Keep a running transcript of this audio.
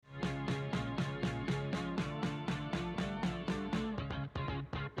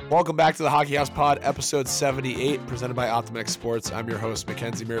Welcome back to the Hockey House Pod, episode 78, presented by Optimex Sports. I'm your host,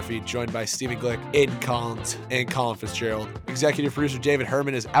 Mackenzie Murphy, joined by Stephen Glick, Aiden Collins, and Colin Fitzgerald. Executive producer David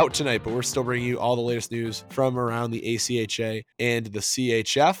Herman is out tonight, but we're still bringing you all the latest news from around the ACHA and the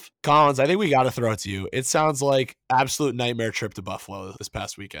CHF. Collins, I think we got to throw it to you. It sounds like absolute nightmare trip to Buffalo this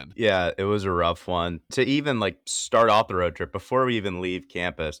past weekend. Yeah, it was a rough one. To even start off the road trip, before we even leave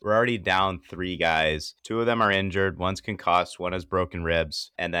campus, we're already down 3 guys. 2 of them are injured. One's concussed. One has broken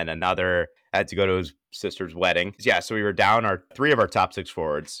ribs. And then another had to go to his sister's wedding. Yeah, so we were down 3 of our top 6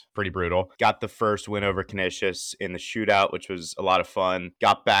 forwards. Pretty brutal. Got the first win over Canisius in the shootout, which was a lot of fun.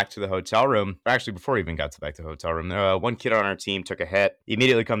 Got back to the hotel room. Actually, before we even got back to the hotel room, one kid on our team took a hit. He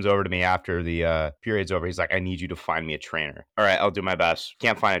immediately comes over to me after the period's over. He's like, I need you to find me a trainer. All right, I'll do my best.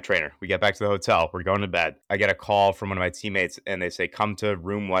 Can't find a trainer. We get back to the hotel. We're going to bed. I get a call from one of my teammates, and they say, come to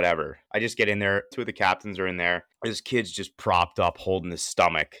room whatever. I just get in there. 2 of the captains are in there. This kid's just propped up holding his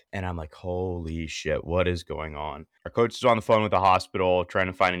stomach. And I'm like, holy shit, what is going on? Our coach is on the phone with the hospital trying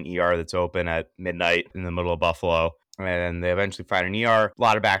to find an ER that's open at midnight in the middle of Buffalo. And they eventually find an ER. A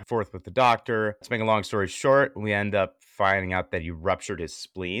lot of back and forth with the doctor. To make a long story short, we end up finding out that he ruptured his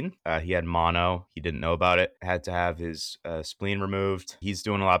spleen. He had mono. He didn't know about it. Had to have his spleen removed. He's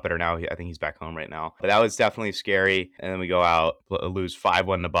doing a lot better now. I think he's back home right now. But that was definitely scary. And then we go out, lose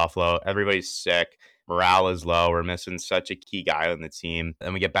 5-1 to Buffalo. Everybody's sick. Morale is low. We're missing such a key guy on the team.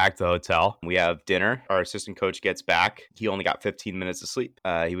 Then we get back to the hotel. We have dinner. Our assistant coach gets back. He only got 15 minutes of sleep.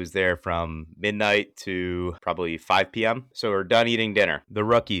 He was there from midnight to probably 5 p.m. So we're done eating dinner. The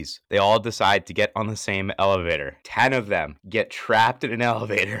rookies, they all decide to get on the same elevator. 10 of them get trapped in an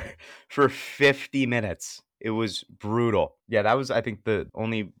elevator for 50 minutes. It was brutal. Yeah, that was, I think, the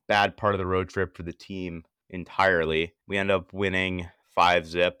only bad part of the road trip for the team entirely. We end up winning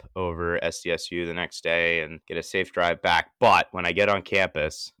 5-zip over SDSU the next day and get a safe drive back. But when I get on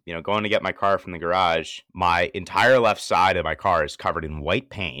campus, going to get my car from the garage, my entire left side of my car is covered in white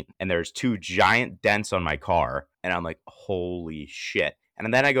paint and there's 2 giant dents on my car. And I'm like, holy shit.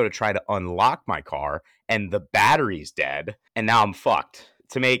 And then I go to try to unlock my car and the battery's dead. And now I'm fucked.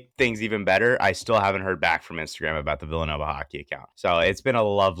 To make things even better, I still haven't heard back from Instagram about the Villanova hockey account. So it's been a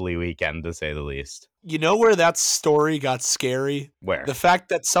lovely weekend, to say the least. You know where that story got scary? Where? The fact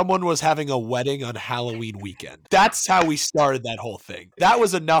that someone was having a wedding on Halloween weekend. That's how we started that whole thing. That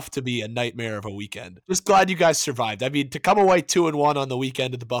was enough to be a nightmare of a weekend. Just glad you guys survived. I mean, to come away 2-1 on the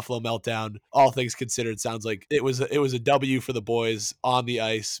weekend at the Buffalo Meltdown, all things considered, sounds like it was a W for the boys on the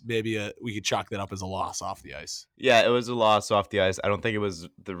ice. Maybe we could chalk that up as a loss off the ice. Yeah, it was a loss off the ice. I don't think it was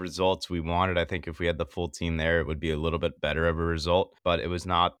the results we wanted. I think if we had the full team there, it would be a little bit better of a result, but it was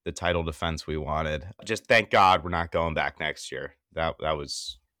not the title defense we wanted. Just thank God we're not going back next year. That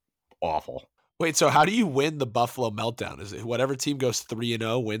was awful. Wait, so how do you win the Buffalo Meltdown? Is it whatever team goes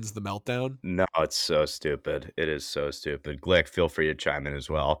 3-0 wins the Meltdown? No, it's so stupid. It is so stupid. Glick, feel free to chime in as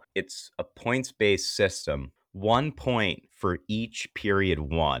well. It's a points-based system. 1 point for each period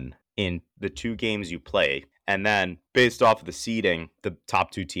 1 in the 2 games you play. And then based off of the seeding, the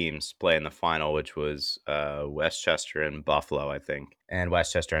top 2 teams play in the final, which was Westchester and Buffalo, I think. And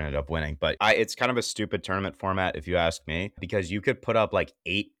Westchester ended up winning. But it's kind of a stupid tournament format, if you ask me, because you could put up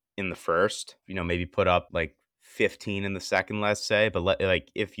 8 in the first, maybe put up 15 in the second, let's say. But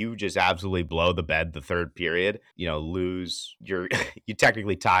if you just absolutely blow the bed the third period, lose, you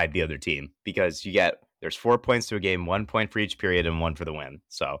technically tied the other team because there's 4 points to a game, 1 point for each period and 1 for the win.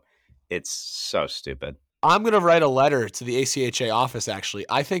 So it's so stupid. I'm going to write a letter to the ACHA office, actually.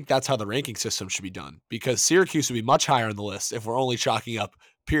 I think that's how the ranking system should be done because Syracuse would be much higher on the list if we're only chalking up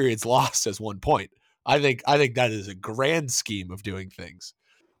periods lost as 1 point. I think that is a grand scheme of doing things.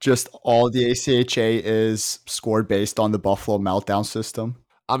 Just all the ACHA is scored based on the Buffalo Meltdown system.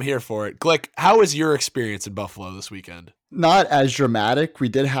 I'm here for it. Glick, how was your experience in Buffalo this weekend? Not as dramatic. We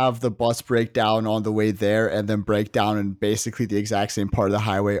did have the bus breakdown on the way there and then breakdown in basically the exact same part of the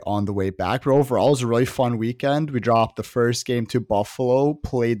highway on the way back. But overall, it was a really fun weekend. We dropped the first game to Buffalo,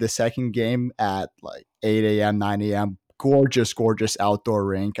 played the second game at 8 a.m., 9 a.m. Gorgeous outdoor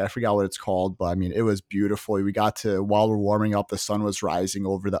rink. I forgot what it's called, but I mean, it was beautiful. We got to, while we're warming up, the sun was rising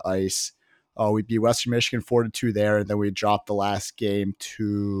over the ice. We beat Western Michigan 4-2 there, and then we dropped the last game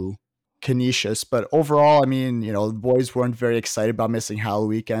to Canisius. But overall, I mean, the boys weren't very excited about missing Halloween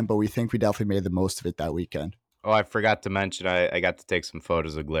weekend, but we think we definitely made the most of it that weekend. Oh, I forgot to mention, I got to take some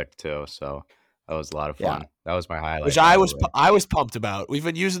photos of Glick too, so that was a lot of fun. Yeah. That was my highlight. Which I was pumped about. We've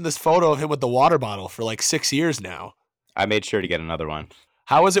been using this photo of him with the water bottle for 6 years now. I made sure to get another one.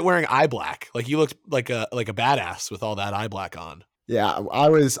 How was it wearing eye black? You looked like a badass with all that eye black on. Yeah,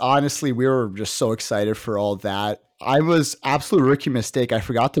 we were just so excited for all that. I was absolute rookie mistake. I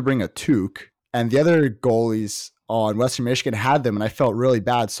forgot to bring a toque, and the other goalies on Western Michigan had them, and I felt really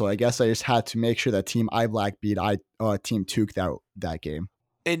bad. So I guess I just had to make sure that Team Black beat Team Toque that game.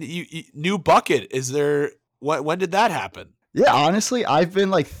 And you new bucket, is there, when did that happen? Yeah, honestly, I've been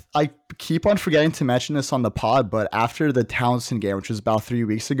like, I keep on forgetting to mention this on the pod, but after the Townsend game, which was about 3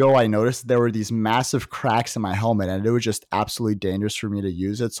 weeks ago, I noticed there were these massive cracks in my helmet, and it was just absolutely dangerous for me to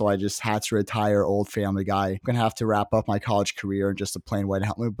use it. So I just had to retire, old family guy. I'm going to have to wrap up my college career in just a plain white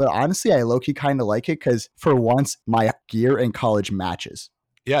helmet. But honestly, I low-key kind of like it because for once, my gear in college matches.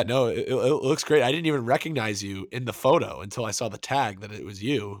 Yeah, no, it looks great. I didn't even recognize you in the photo until I saw the tag that it was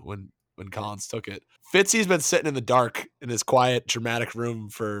you when Collins took it. Fitzy's been sitting in the dark in his quiet, dramatic room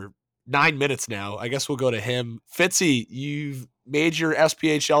for 9 minutes now. I guess we'll go to him. Fitzy, you've made your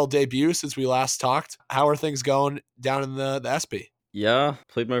SPHL debut since we last talked. How are things going down in the SP? Yeah,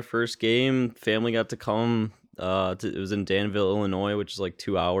 played my first game. Family got to come. It was in Danville, Illinois, which is like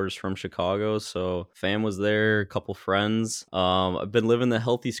 2 hours from Chicago. So fam was there, a couple friends. I've been living the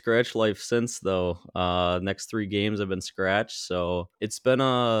healthy scratch life since though. Next 3 games I've been scratched, so it's been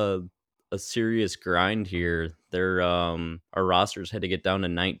a serious grind here. Our rosters had to get down to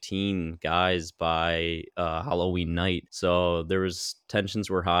 19 guys by Halloween night, so there was tensions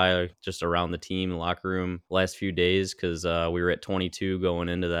were high just around the team, the locker room last few days because we were at 22 going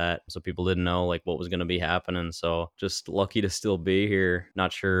into that, so people didn't know like what was going to be happening. So just lucky to still be here.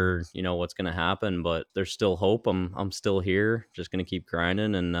 Not sure what's going to happen, but there's still hope. I'm still here, just going to keep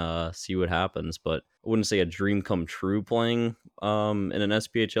grinding and see what happens. But I wouldn't say a dream come true playing in an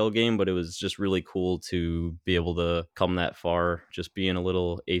SPHL game, but it was just really cool to be able to come that far, just being a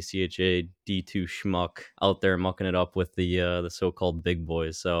little ACHA D2 schmuck out there mucking it up with the so-called big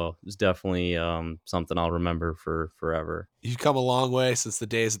boys. So it was definitely something I'll remember for forever. You've come a long way since the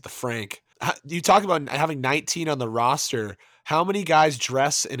days at the Frank. You talk about having 19 on the roster. How many guys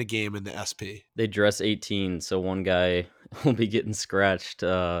dress in a game in the SP? They dress 18, so one guy will be getting scratched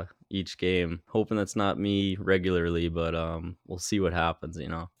each game. Hoping that's not me regularly, but we'll see what happens.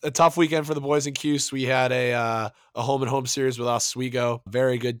 A tough weekend for the boys in Cuse. We had a home and home series with Oswego.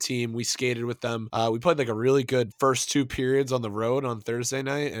 Very good team. We skated with them. We played like a really good first 2 periods on the road on Thursday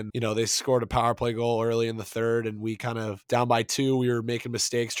night, and they scored a power play goal early in the third, and we kind of down by 2. We were making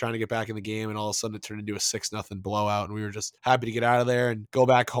mistakes trying to get back in the game, and all of a sudden it turned into a 6-0 blowout, and we were just happy to get out of there and go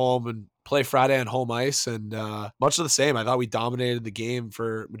back home and play Friday on home ice, and much of the same. I thought we dominated the game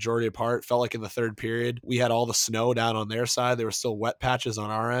for majority of part. Felt like in the third period we had all the snow down on their side. There were still wet patches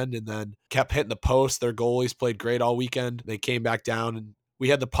on our end, and then kept hitting the post. Their goalies played great all weekend. They came back down, and we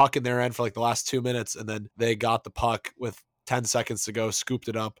had the puck in their end for like the last 2 minutes, and then they got the puck with 10 seconds to go, scooped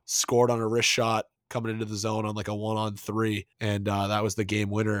it up, scored on a wrist shot coming into the zone on like a 1-on-3, and that was the game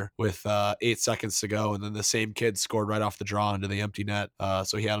winner with 8 seconds to go. And then the same kid scored right off the draw into the empty net,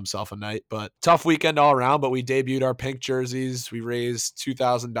 so he had himself a night. But tough weekend all around. But we debuted our pink jerseys. We raised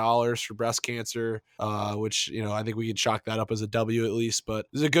 $2,000 for breast cancer, which I think we can chalk that up as a W at least. But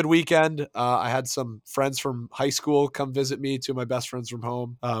it was a good weekend. I had some friends from high school come visit me, 2 of my best friends from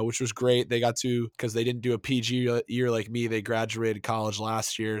home, which was great. They got to, because they didn't do a PG year like me, they graduated college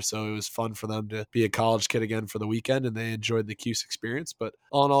last year, so it was fun for them to be a college kid again for the weekend, and they enjoyed the Cuse experience. But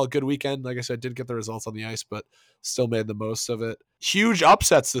all in all, a good weekend. Like I said, didn't get the results on the ice, but still made the most of it. Huge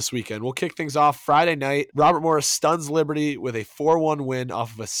upsets this weekend. We'll kick things off Friday night. Robert Morris stuns Liberty with a 4-1 win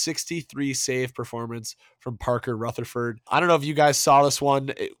off of a 63 save performance from Parker Rutherford. I don't know if you guys saw this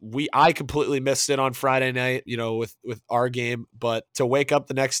one. I completely missed it on Friday night, with our game, but to wake up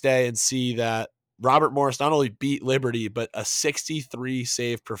the next day and see that Robert Morris not only beat Liberty, but a 63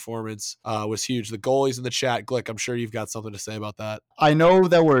 save performance was huge. The goalies in the chat, Glick, I'm sure you've got something to say about that. I know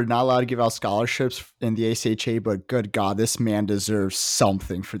that we're not allowed to give out scholarships in the ACHA, but good God, this man deserves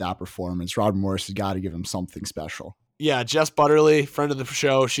something for that performance. Robert Morris has got to give him something special. Yeah, Jess Butterly, friend of the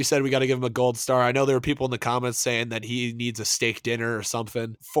show, she said we got to give him a gold star. I know there were people in the comments saying that he needs a steak dinner or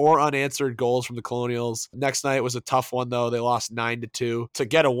something. 4 unanswered goals from the Colonials. Next night was a tough one, though. They lost 9-2. To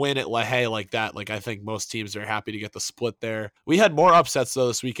get a win at LaHaye like that, I think most teams are happy to get the split there. We had more upsets, though,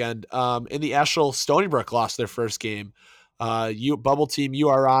 this weekend. In the Eshel, Stony Brook lost their first game. Bubble team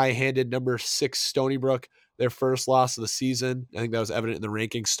URI handed number 6 Stony Brook their first loss of the season. I think that was evident in the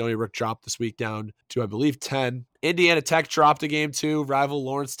rankings. Stony Brook dropped this week down to, I believe, 10. Indiana Tech dropped a game too. Rival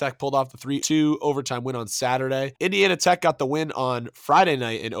Lawrence Tech pulled off the 3-2 overtime win on Saturday. Indiana Tech got the win on Friday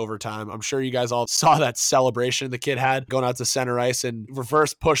night in overtime. I'm sure you guys all saw that celebration the kid had going out to center ice and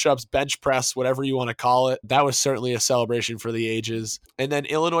reverse push-ups, bench press, whatever you want to call it. That was certainly a celebration for the ages. And then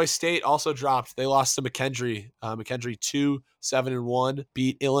Illinois State also dropped. They lost to McKendree. McKendree 2-7-1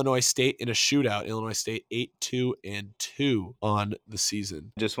 beat Illinois State in a shootout. Illinois State 8-2-2 on the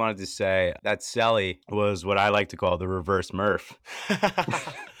season. Just wanted to say that Selly was what I like to call the reverse Murph.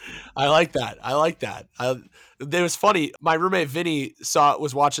 I like that. It was funny. My roommate Vinny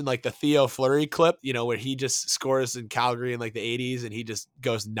was watching like the Theo Fleury clip, where he just scores in Calgary in like the 80s and he just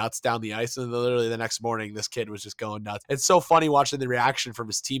goes nuts down the ice. And literally the next morning, this kid was just going nuts. It's so funny watching the reaction from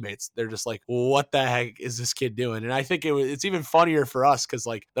his teammates. They're just like, what the heck is this kid doing? And I think it's even funnier for us because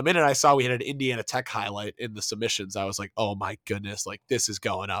like the minute I saw we had an Indiana Tech highlight in the submissions, I was like, oh my goodness, like this is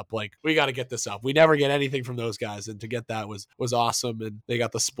going up. Like we got to get this up. We never get anything from those guys. And to get that was awesome. And they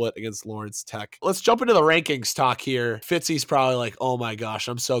got the split against Lawrence Tech. Let's jump into the rankings talk here. Fitzy's probably like, oh my gosh,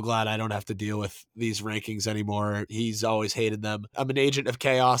 I'm so glad I don't have to deal with these rankings anymore. He's always hated them. I'm an agent of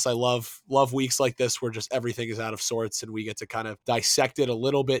chaos. I love weeks like this where just everything is out of sorts and we get to kind of dissect it a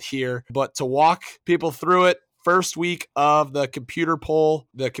little bit here. But to walk people through it, first week of the computer poll,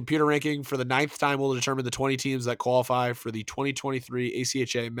 the computer ranking for the 9th time will determine the 20 teams that qualify for the 2023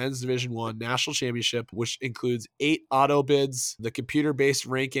 ACHA Men's Division I National Championship, which includes 8 auto bids. The computer-based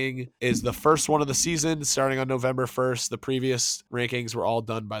ranking is the first one of the season, starting on November 1st. The previous rankings were all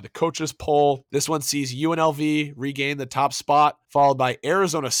done by the coaches poll. This one sees UNLV regain the top spot, followed by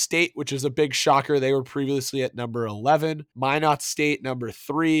Arizona State, which is a big shocker. They were previously at number 11. Minot State, number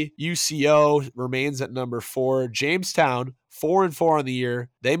 3. UCO remains at number 4. Jamestown, 4-4 on the year.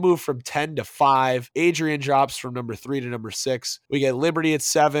 They move from 10 to 5. Adrian drops from number 3 to number 6. We get Liberty at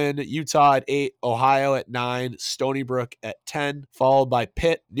 7, Utah at 8, Ohio at 9, Stony Brook at 10, followed by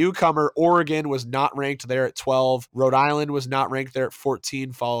Pitt. Newcomer Oregon was not ranked there at 12. Rhode Island was not ranked there at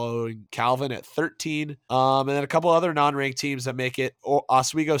 14, following Calvin at 13. And then a couple other non-ranked teams that make it.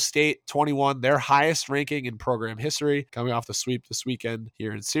 Oswego State, 21, their highest ranking in program history, coming off the sweep this weekend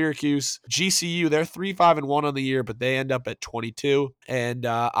here in Syracuse. GCU, they're 3-5-1 on the year, but they end up at 22. And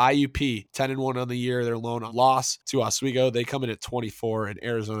IUP, 10-1 on the year. Their lone loss to Oswego. They come in at 24 and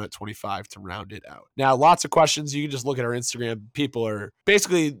Arizona at 25 to round it out. Now, lots of questions. You can just look at our Instagram. People are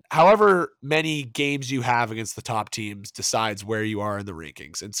basically, however many games you have against the top teams decides where you are in the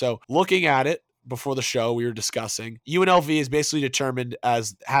rankings. And so looking at it, before the show, we were discussing UNLV is basically determined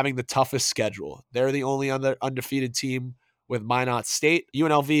as having the toughest schedule. They're the only undefeated team with Minot State.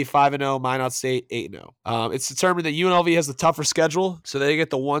 UNLV 5-0, Minot State 8-0. It's determined that UNLV has the tougher schedule, so they get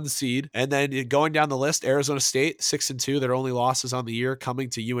the 1 seed. And then going down the list, Arizona State 6-2, their only losses on the year coming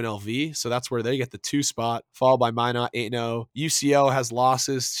to UNLV, so that's where they get the 2 spot, followed by Minot 8-0. UCO has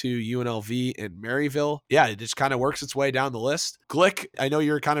losses to UNLV and Maryville. Yeah, it just kind of works its way down the list. Glick, I know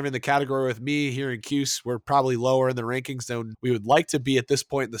you're kind of in the category with me here in Cuse. We're probably lower in the rankings than we would like to be at this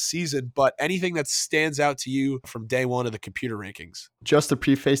point in the season, but anything that stands out to you from day one of the computer rankings? Just to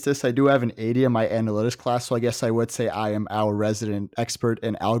preface this, I do have an 80 in my analytics class, so I guess I would say I am our resident expert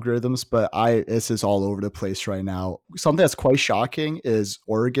in algorithms, but this is all over the place right now. Something that's quite shocking is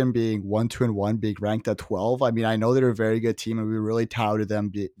Oregon being 1-1, being ranked at 12. I mean, I know they're a very good team, and we really touted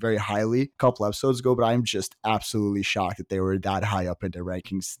them very highly a couple episodes ago, but I'm just absolutely shocked that they were that high up in the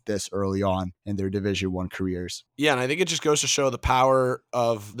rankings this early on in their Division I careers. Yeah, and I think it just goes to show the power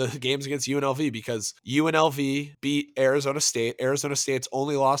of the games against UNLV, because UNLV beat Arizona State. Arizona State's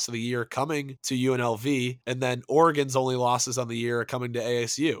only loss of the year coming to UNLV, and then Oregon's only losses on the year are coming to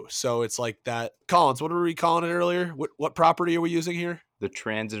ASU. So it's like that. Collins, what were we calling it earlier? What property are we using here? The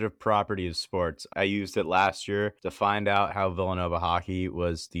transitive property of sports. I used it last year to find out how Villanova hockey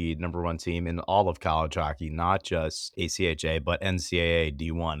was the number 1 team in all of college hockey, not just ACHA, but NCAA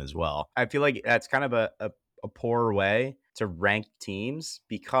D1 as well. I feel like that's kind of a poor way to rank teams,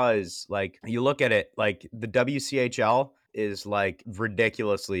 because like you look at it, like the WCHL is like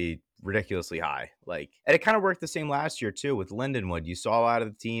ridiculously high. Like, and it kind of worked the same last year too with Lindenwood. You saw a lot of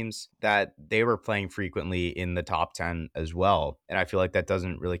the teams that they were playing frequently in the top 10 as well. And I feel like that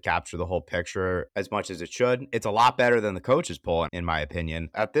doesn't really capture the whole picture as much as it should. It's a lot better than the coaches poll, in my opinion.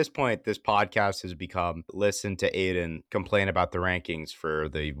 At this point, this podcast has become listen to Aiden complain about the rankings for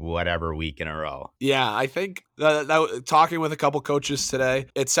the whatever week in a row. Yeah, I think that talking with a couple coaches today,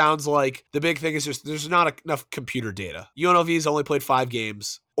 it sounds like the big thing is just there's not enough computer data. UNLV's only played 5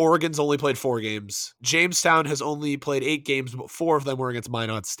 games. Oregon's only played 4 games. Jamestown has only played 8 games, but 4 of them were against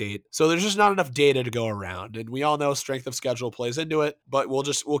Minot State. So there's just not enough data to go around. And we all know strength of schedule plays into it, but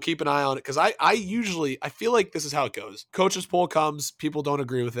we'll keep an eye on it. Cause I feel like this is how it goes. Coaches poll comes, people don't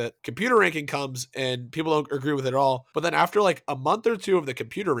agree with it. Computer ranking comes and people don't agree with it at all. But then after like a month or two of the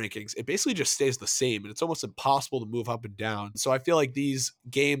computer rankings, it basically just stays the same. And it's almost impossible to move up and down. So I feel like these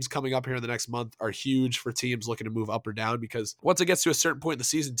games coming up here in the next month are huge for teams looking to move up or down, because once it gets to a certain point in the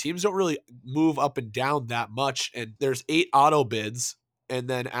season, teams don't really move up and down that much. And there's 8 auto bids. And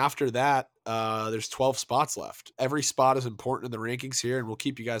then after that, there's 12 spots left. Every spot is important in the rankings here, and we'll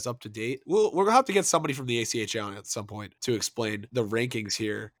keep you guys up to date. We're going to have to get somebody from the ACHA on at some point to explain the rankings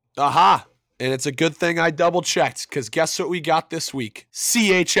here. Aha! And it's a good thing I double checked, because guess what we got this week?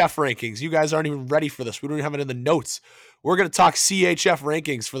 CHF rankings. You guys aren't even ready for this. We don't even have it in the notes. We're going to talk CHF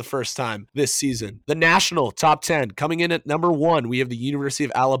rankings for the first time this season. The national top 10 coming in at number 1. We have the University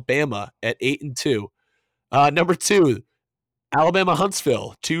of Alabama at 8-2. Number 2, Alabama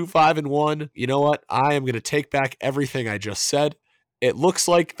Huntsville 2-5-1. You know what? I am going to take back everything I just said. It looks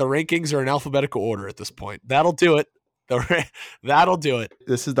like the rankings are in alphabetical order at this point. That'll do it. That'll do it.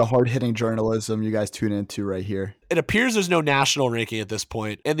 This is the hard-hitting journalism you guys tune into right here. It appears there's no national ranking at this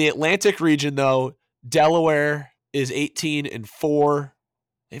point. In the Atlantic region, though, Delaware is 18-4.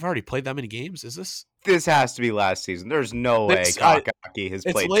 They've already played that many games. Is this? This has to be last season. There's no way hockey has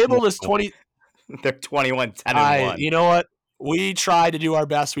played. It's labeled as 20. They're 21-10-1. You know what? We tried to do our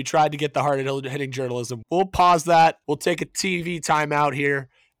best. We tried to get the hard-hitting journalism. We'll pause that. We'll take a TV timeout here,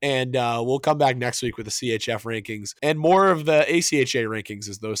 and we'll come back next week with the CHF rankings and more of the ACHA rankings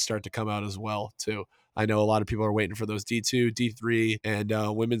as those start to come out as well, too. I know a lot of people are waiting for those D2, D3,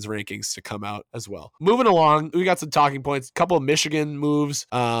 and women's rankings to come out as well. Moving along, we got some talking points. A couple of Michigan moves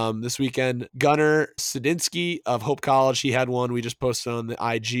this weekend. Gunnar Sadinsky of Hope College, he had one we just posted on the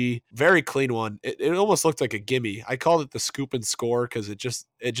IG. Very clean one. It almost looked like a gimme. I called it the scoop and score because it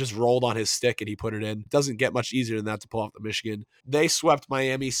just rolled on his stick and he put it in. It doesn't get much easier than that to pull off the Michigan. They swept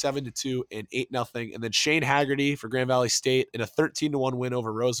Miami 7-2 and 8-0. And then Shane Haggerty for Grand Valley State in a 13-1 win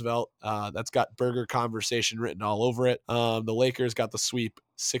over Roosevelt. That's got Burger conversation written all over it. The Lakers got the sweep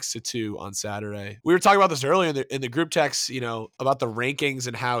 6-2 on Saturday. We were talking about this earlier in the group text, about the rankings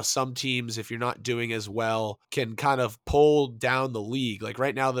and how some teams, if you're not doing as well, can kind of pull down the league. Like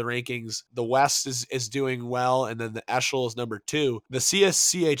right now, the rankings, the West is doing well, and then the Eshel is number 2. The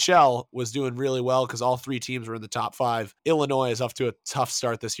CSCHL was doing really well because all 3 teams were in the top 5. Illinois is off to a tough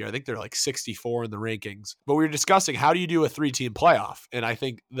start this year. I think they're like 64 in the rankings. But we were discussing, how do you do a 3-team playoff? And I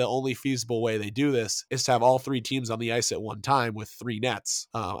think the only feasible way they do this is to have all 3 teams on the ice at one time with 3 nets.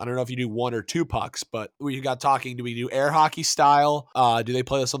 I don't know if you do 1 or 2 pucks, but we got talking, do we do air hockey style? Do they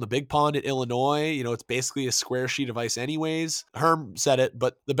play this on the big pond at Illinois? It's basically a square sheet of ice anyways. Herm said it,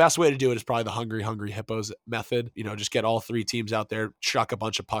 but the best way to do it is probably the Hungry Hippos method. Just get all 3 teams out there, chuck a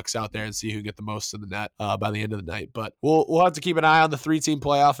bunch of pucks out there and see who can get the most in the net by the end of the night. But we'll have to keep an eye on the 3-team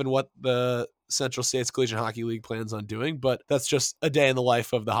playoff and what the Central States Collegiate Hockey League plans on doing, but that's just a day in the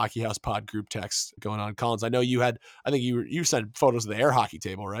life of the Hockey House Pod group text going on. Collins, I know you sent photos of the air hockey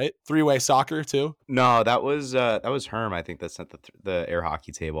table, right? 3-way soccer too? No, that was Herm, I think, that sent the air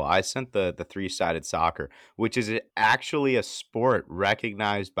hockey table. I sent the 3-sided soccer, which is actually a sport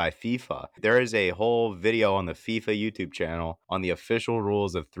recognized by FIFA. There is a whole video on the FIFA YouTube channel on the official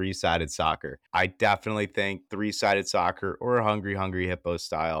rules of 3-sided soccer. I definitely think 3-sided soccer or Hungry Hippo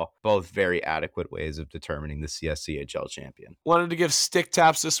style, both very adequate ways of determining the CSCHL champion. Wanted to give stick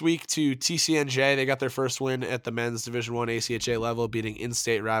taps this week to TCNJ. They got their first win at the men's Division I ACHA level, beating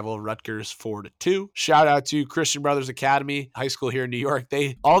in-state rival Rutgers 4-2. Shout out to Christian Brothers Academy, high school here in New York.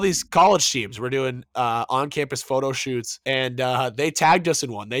 All these college teams were doing on-campus photo shoots, and they tagged us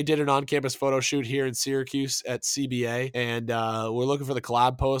in one. They did an on-campus photo shoot here in Syracuse at CBA, and we're looking for the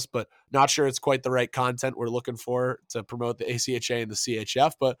collab post, but not sure it's quite the right content we're looking for to promote the ACHA and the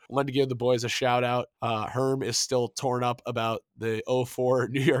CHF, but wanted to give the boys a shout out. Herm is still torn up about the 2004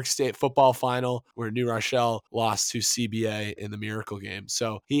 New York State football final where New Rochelle lost to CBA in the Miracle game.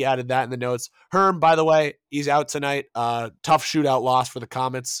 So he added that in the notes. Herm, by the way, he's out tonight. Tough shootout loss for the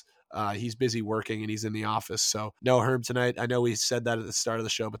Comets. He's busy working and he's in the office. So no Herm tonight. I know we said that at the start of the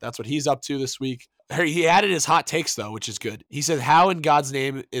show, but that's what he's up to this week. He added his hot takes, though, which is good. He said, how in God's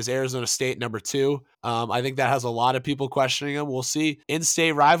name is Arizona State number 2? I think that has a lot of people questioning him. We'll see.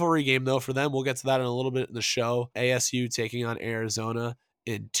 In-state rivalry game, though, for them. We'll get to that in a little bit in the show. ASU taking on Arizona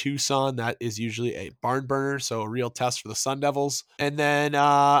in Tucson. That is usually a barn burner, so a real test for the Sun Devils. And then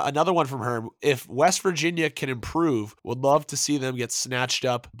another one from her. If West Virginia can improve, would love to see them get snatched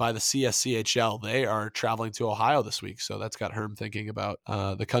up by the CSCHL. They are traveling to Ohio this week, so that's got Herm thinking about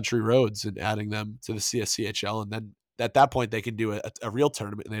the country roads and adding them to the CSCHL. And then at that point, they can do a real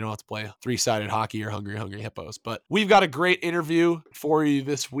tournament and they don't have to play three-sided hockey or Hungry Hippos. But we've got a great interview for you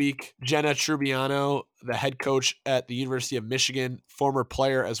this week. Jenna Trubiano, the head coach at the University of Michigan, former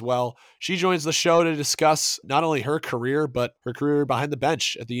player as well. She joins the show to discuss not only her career, but her career behind the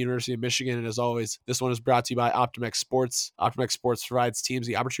bench at the University of Michigan. And as always, this one is brought to you by Optimex Sports. Optimex Sports provides teams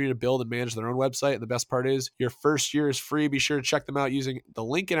the opportunity to build and manage their own website. And the best part is your first year is free. Be sure to check them out using the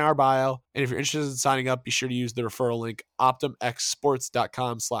link in our bio. And if you're interested in signing up, be sure to use the referral link,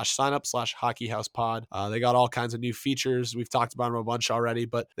 optimexsports.com/signup/hockeyhousepod. They got all kinds of new features. We've talked about them a bunch already,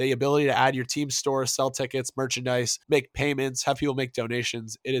 but the ability to add your team store, sell tickets, merchandise, make payments, have people make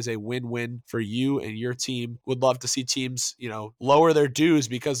donations. It is a win-win for you and your team. Would love to see teams, lower their dues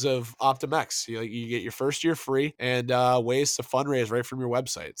because of Optimex. You get your first year free and ways to fundraise right from your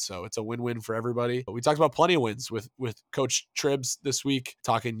website. So it's a win-win for everybody. But we talked about plenty of wins with Coach Tribs this week,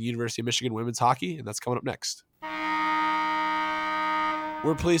 talking University of Michigan women's hockey, and that's coming up next.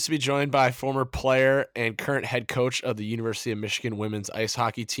 We're pleased to be joined by former player and current head coach of the University of Michigan women's ice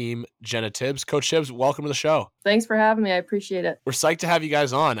hockey team, Jenna Tibbs. Coach Tibbs, welcome to the show. Thanks for having me. I appreciate it. We're psyched to have you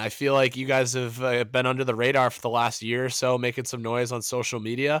guys on. I feel like you guys have been under the radar for the last year or so, making some noise on social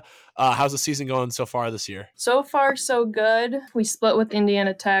media. How's the season going so far this year? So far, so good. We split with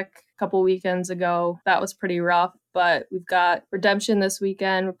Indiana Tech a couple weekends ago. That was pretty rough. But we've got redemption this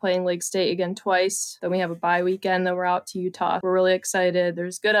weekend. We're playing Lake State again twice. Then we have a bye weekend. Then we're out to Utah. We're really excited.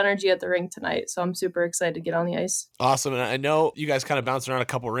 There's good energy at the rink tonight. So I'm super excited to get on the ice. Awesome. And I know you guys kind of bounce around a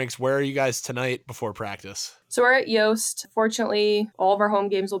couple rinks. Where are you guys tonight before practice? So we're at Yost. Fortunately, all of our home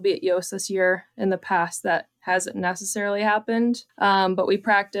games will be at Yost this year. In the past, that hasn't necessarily happened. But we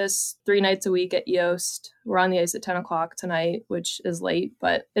practice 3 nights a week at Yost. We're on the ice at 10 o'clock tonight, which is late,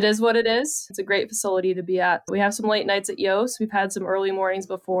 but it is what it is. It's a great facility to be at. We have some late nights at Yost. We've had some early mornings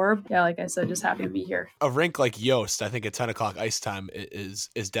before. Yeah, like I said, just happy to be here. A rink like Yost, I think at 10 o'clock ice time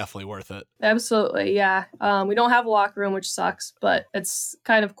is definitely worth it. Absolutely, yeah. We don't have a locker room, which sucks, but it's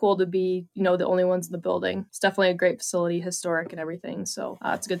kind of cool to be, the only ones in the building. It's definitely a great facility, historic and everything, so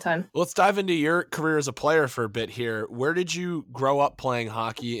it's a good time. Well, let's dive into your career as a player for a bit here. Where did you grow up playing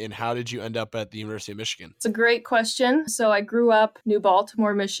hockey, and how did you end up at the University of Michigan? It's a great question. So I grew up New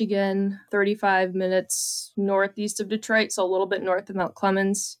Baltimore, Michigan, 35 minutes northeast of Detroit, so a little bit north of Mount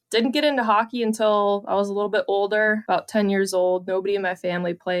Clemens. Didn't get into hockey until I was a little bit older, about 10 years old. Nobody in my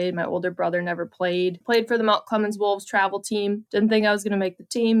family played. My older brother never played. Played for the Mount Clemens Wolves travel team. Didn't think I was going to make the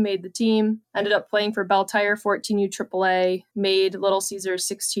team, made the team. Ended up playing for Bell Tire 14U AAA. Made Little Caesars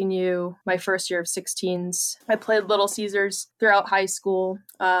 16U my first year of 16s. I played Little Caesars throughout high school.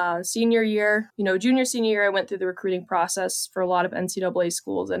 Senior year, junior, senior year, I went through the recruiting process for a lot of NCAA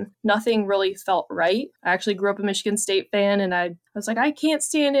schools and nothing really felt right. I actually grew up a Michigan State fan and I was like, I can't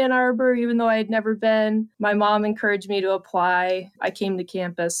stand Ann Arbor, even though I had never been. My mom encouraged me to apply. I came to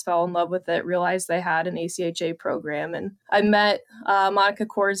campus, fell in love with it, realized they had an ACHA program. And I met Monica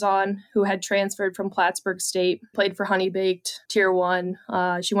Corzon, who had transferred from Plattsburgh State, played for Honey Baked, Tier 1.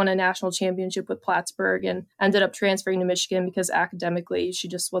 She won a national championship with Plattsburgh and ended up transferring to Michigan because academically she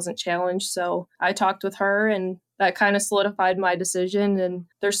just wasn't challenged. So I talked with her and that kind of solidified my decision. And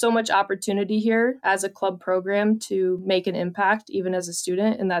there's so much opportunity here as a club program to make an impact, even as a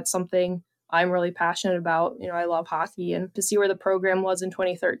student. And that's something I'm really passionate about. I love hockey, and to see where the program was in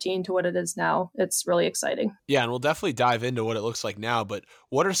 2013 to what it is now, it's really exciting. Yeah, and we'll definitely dive into what it looks like now, but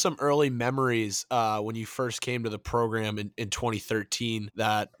what are some early memories when you first came to the program in 2013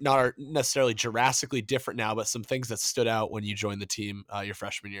 that not are necessarily drastically different now, but some things that stood out when you joined the team your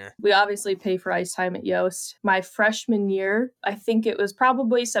freshman year? We obviously pay for ice time at Yost. My freshman year, I think it was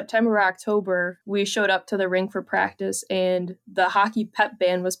probably September or October, we showed up to the rink for practice and the hockey pep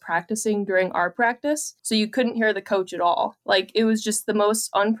band was practicing during our practice. So you couldn't hear the coach at all. It was just the most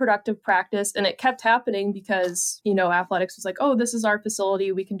unproductive practice. And it kept happening because, athletics was like, oh, this is our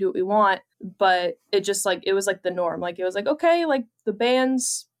facility. We can do what we want. But it just it was the norm. It was okay, the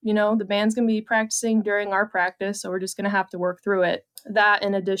band's going to be practicing during our practice. So we're just going to have to work through it. That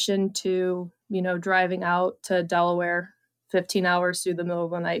in addition to, driving out to Delaware 15 hours through the middle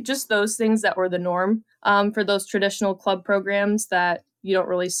of the night, just those things that were the norm for those traditional club programs that you don't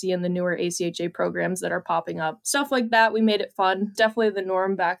really see in the newer ACHA programs that are popping up. Stuff like that, we made it fun. Definitely the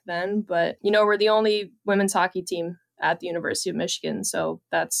norm back then, but we're the only women's hockey team at the University of Michigan. So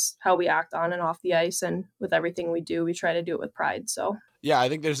that's how we act on and off the ice. And with everything we do, we try to do it with pride. So Yeah, I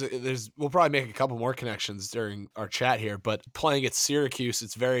think we'll probably make a couple more connections during our chat here, but playing at Syracuse,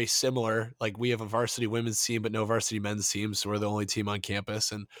 it's very similar. Like we have a varsity women's team, but no varsity men's team. So we're the only team on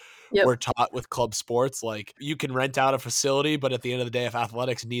campus. And Yep, we're taught with club sports, like you can rent out a facility, but at the end of the day, if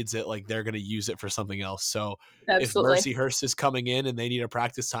athletics needs it, like they're going to use it for something else. So if absolutely. Mercyhurst is coming in and they need a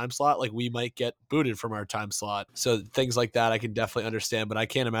practice time slot, like we might get booted from our time slot. So things like that, I can definitely understand, but I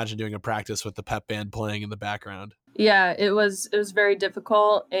can't imagine doing a practice with the pep band playing in the background. Yeah, it was very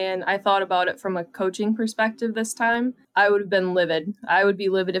difficult, and I thought about it from a coaching perspective this time. I would have been livid. I would be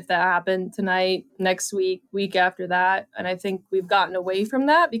livid if that happened tonight, next week, week after that. And I think we've gotten away from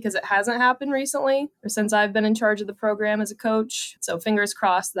that because it hasn't happened recently or since I've been in charge of the program as a coach. So fingers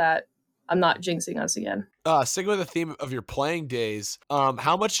crossed that I'm not jinxing us again. Sticking with the theme of your playing days,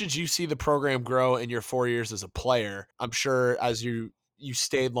 how much did you see the program grow in your 4 years as a player? I'm sure as you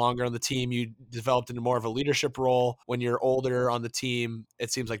stayed longer on the team, you developed into more of a leadership role. When you're older on the team,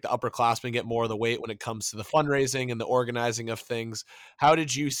 it seems like the upperclassmen get more of the weight when it comes to the fundraising and the organizing of things. How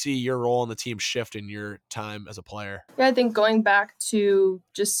did you see your role on the team shift in your time as a player? Yeah, I think going back to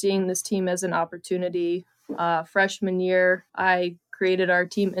just seeing this team as an opportunity, freshman year, I created our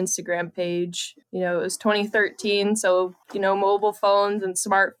team Instagram page. It was 2013, so mobile phones and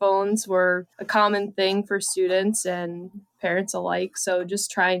smartphones were a common thing for students and parents alike. So just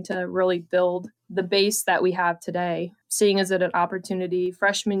trying to really build the base that we have today, seeing as it an opportunity.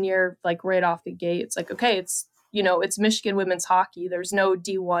 Freshman year, like right off the gate, it's like, okay, it's Michigan women's hockey. There's no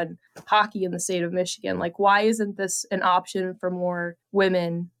D1 hockey in the state of Michigan. Like, why isn't this an option for more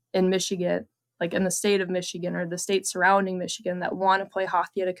women in Michigan, like in the state of Michigan or the state surrounding Michigan that want to play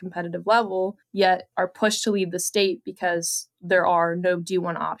hockey at a competitive level, yet are pushed to leave the state because there are no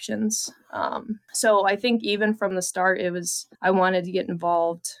D1 options. So I think even from the start, I wanted to get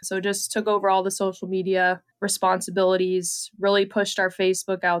involved. So just took over all the social media responsibilities, really pushed our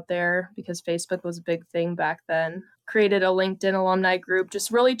Facebook out there because Facebook was a big thing back then. Created a LinkedIn alumni group,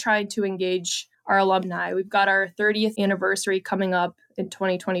 just really tried to engage our alumni. We've got our 30th anniversary coming up in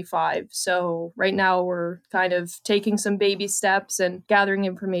 2025. So right now we're kind of taking some baby steps and gathering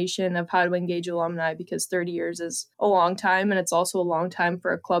information of how to engage alumni because 30 years is a long time. And it's also a long time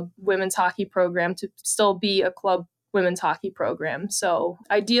for a club women's hockey program to still be a club women's hockey program. So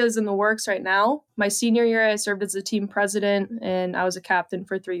ideas in the works right now. My senior year, I served as a team president and I was a captain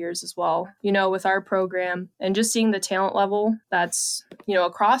for 3 years as well, with our program and just seeing the talent level that's,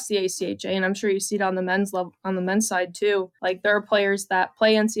 across the ACHA. And I'm sure you see it on the men's level, on the men's side too. Like there are players that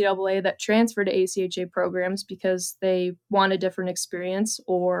play NCAA that transfer to ACHA programs because they want a different experience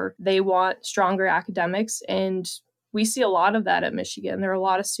or they want stronger academics. And we see a lot of that at Michigan. There are a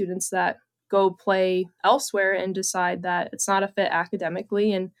lot of students that go play elsewhere and decide that it's not a fit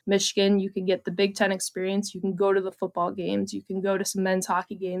academically. In Michigan, you can get the Big Ten experience. You can go to the football games. You can go to some men's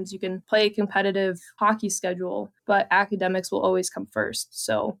hockey games. You can play a competitive hockey schedule, but academics will always come first.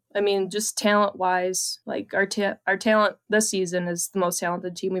 So, I mean, just talent-wise, like our talent this season is the most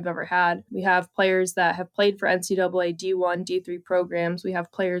talented team we've ever had. We have players that have played for NCAA D1, D3 programs. We have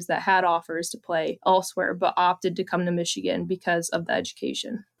players that had offers to play elsewhere, but opted to come to Michigan because of the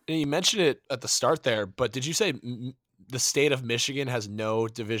education. And you mentioned it at the start there, but did you say the state of Michigan has no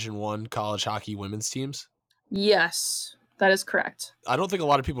Division I college hockey women's teams? Yes, that is correct. I don't think a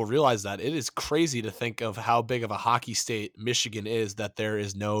lot of people realize that. It is crazy to think of how big of a hockey state Michigan is that there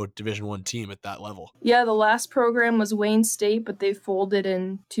is no Division I team at that level. Yeah, the last program was Wayne State, but they folded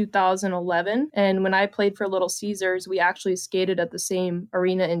in 2011. And when I played for Little Caesars, we actually skated at the same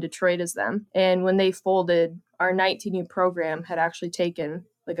arena in Detroit as them. And when they folded, our 19U program had actually taken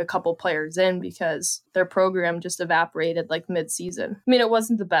like a couple players in because their program just evaporated like mid-season. I mean, it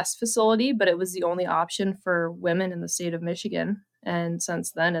wasn't the best facility, but it was the only option for women in the state of Michigan. And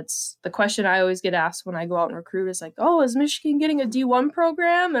since then, it's the question I always get asked when I go out and recruit is like, oh, is Michigan getting a D1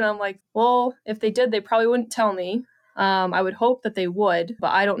 program? And I'm like, well, if they did, they probably wouldn't tell me. I would hope that they would,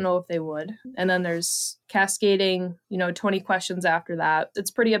 but I don't know if they would. And then there's cascading, 20 questions after that.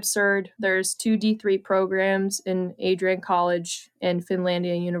 It's pretty absurd. There's 2 D3 programs in Adrian College and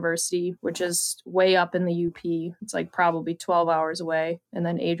Finlandia University, which is way up in the UP. It's like probably 12 hours away. And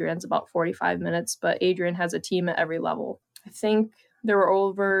then Adrian's about 45 minutes, but Adrian has a team at every level. I think there were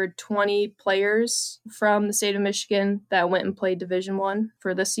over 20 players from the state of Michigan that went and played Division I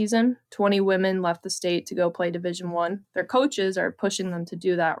for this season. 20 women left the state to go play Division I. Their coaches are pushing them to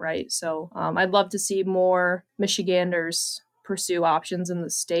do that, right? So I'd love to see more Michiganders pursue options in the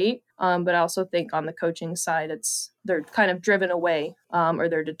state. But I also think on the coaching side, they're kind of driven away or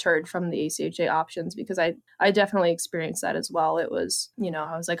they're deterred from the ACHA options, because I definitely experienced that as well. It was,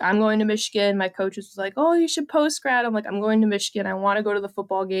 I was like, I'm going to Michigan. My coach was like, oh, you should post grad. I'm like, I'm going to Michigan. I want to go to the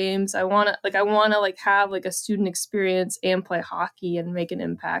football games. I want to have like a student experience and play hockey and make an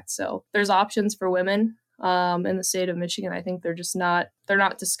impact. So there's options for women in the state of Michigan. I think they're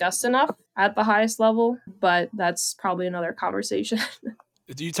not discussed enough at the highest level, but that's probably another conversation.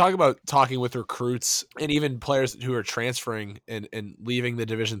 Do you talk about talking with recruits and even players who are transferring and leaving the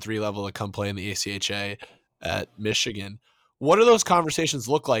Division III level to come play in the ACHA at Michigan? What do those conversations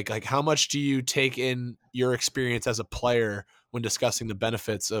look like? Like, how much do you take in your experience as a player when discussing the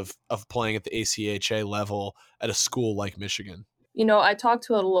benefits of playing at the ACHA level at a school like Michigan? I talked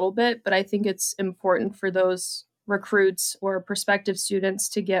to it a little bit, but I think it's important for those recruits or prospective students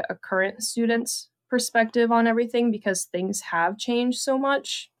to get a current student's perspective on everything, because things have changed so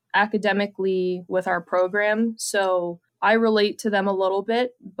much academically with our program. So I relate to them a little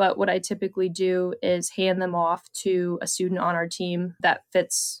bit, but what I typically do is hand them off to a student on our team that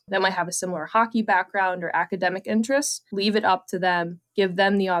might have a similar hockey background or academic interests, leave it up to them, give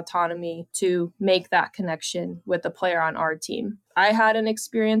them the autonomy to make that connection with the player on our team. I had an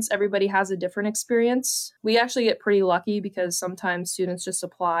experience. Everybody has a different experience. We actually get pretty lucky because sometimes students just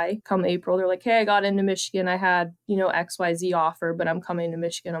apply come April. They're like, hey, I got into Michigan. I had, XYZ offer, but I'm coming to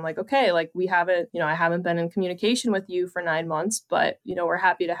Michigan. I'm like, okay, like I haven't been in communication with you for 9 months, but, we're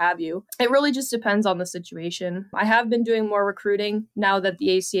happy to have you. It really just depends on the situation. I have been doing more recruiting now that the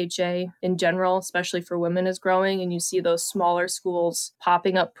ACHA in general, especially for women, is growing, and you see those smaller schools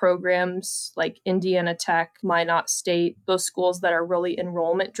popping up programs like Indiana Tech, Minot State, those schools that are really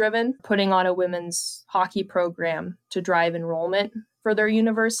enrollment driven, putting on a women's hockey program to drive enrollment for their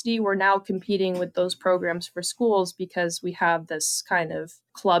university. We're now competing with those programs for schools because we have this kind of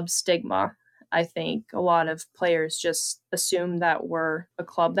club stigma. I think a lot of players just assume that we're a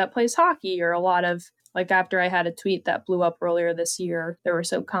club that plays hockey, or a lot of, like, after I had a tweet that blew up earlier this year, there were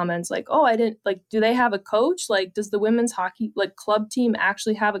some comments like, oh, I didn't, like, do they have a coach? Like, does the women's hockey, like, club team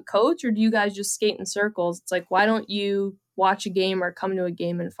actually have a coach, or do you guys just skate in circles? It's like, why don't you watch a game or come to a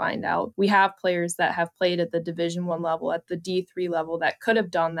game and find out? We have players that have played at the Division I level, at the D3 level, that could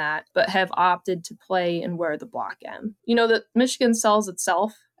have done that, but have opted to play and wear the Block M. That Michigan sells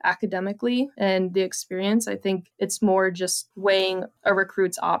itself academically and the experience. I think it's more just weighing a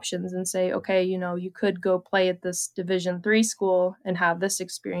recruit's options and say, okay, you could go play at this Division III school and have this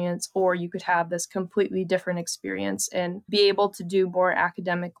experience, or you could have this completely different experience and be able to do more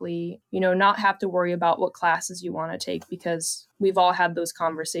academically, not have to worry about what classes you want to take, because we've all had those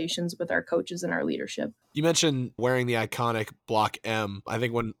conversations with our coaches and our leadership. You mentioned wearing the iconic Block M. I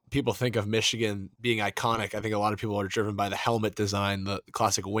think when people think of Michigan being iconic, I think a lot of people are driven by the helmet design, the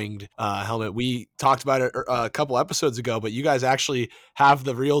classic winged helmet. We talked about it a couple episodes ago, but you guys actually have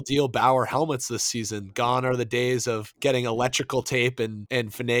the real deal Bauer helmets this season. Gone are the days of getting electrical tape and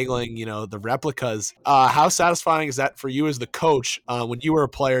finagling, the replicas. How satisfying is that for you as the coach? When you were a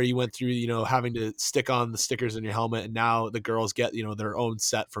player, you went through, having to stick on the stickers in your helmet, and now the girls get, their own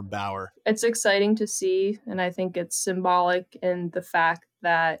set from Bauer. It's exciting to see, and I think it's symbolic in the fact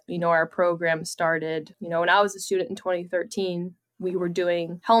that, our program started, when I was a student in 2013. We were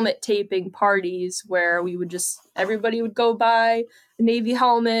doing helmet taping parties where everybody would go buy a Navy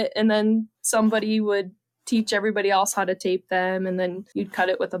helmet, and then somebody would teach everybody else how to tape them, and then you'd cut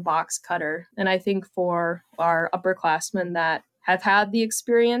it with a box cutter. And I think for our upperclassmen that have had the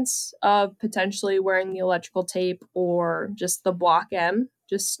experience of potentially wearing the electrical tape or just the Block M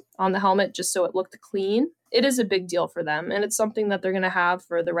just on the helmet, just so it looked clean, it is a big deal for them. And it's something that they're going to have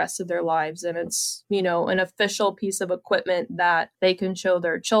for the rest of their lives. And it's, an official piece of equipment that they can show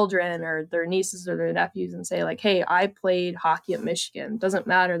their children or their nieces or their nephews and say, like, hey, I played hockey at Michigan. Doesn't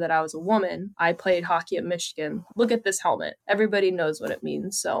matter that I was a woman. I played hockey at Michigan. Look at this helmet. Everybody knows what it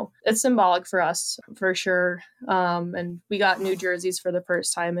means. So it's symbolic for us for sure. And we got new jerseys for the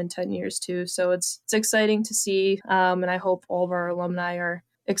first time in 10 years too. So it's exciting to see. And I hope all of our alumni are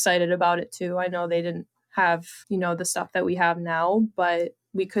excited about it too. I know they didn't have, the stuff that we have now, but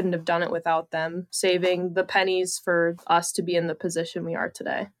we couldn't have done it without them saving the pennies for us to be in the position we are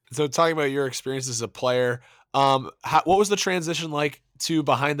today. So talking about your experience as a player, what was the transition like to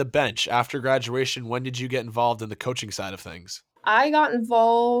behind the bench after graduation? When did you get involved in the coaching side of things? I got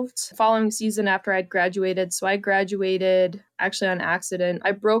involved following season after I'd graduated. So I graduated actually on accident.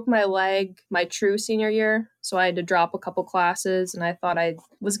 I broke my leg my true senior year. So I had to drop a couple classes, and I thought I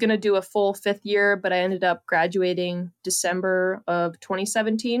was going to do a full 5th year, but I ended up graduating December of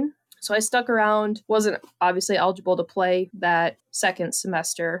 2017. So I stuck around, wasn't obviously eligible to play that second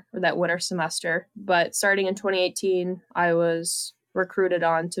semester or that winter semester, but starting in 2018, I was recruited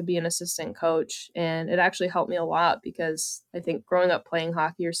on to be an assistant coach, and it actually helped me a lot because I think growing up playing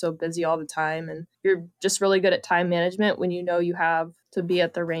hockey, you're so busy all the time and you're just really good at time management when you know you have to be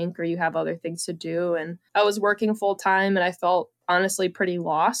at the rink or you have other things to do. And I was working full time and I felt honestly pretty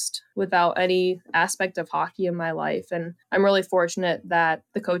lost without any aspect of hockey in my life. And I'm really fortunate that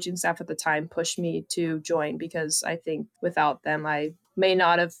the coaching staff at the time pushed me to join, because I think without them, I may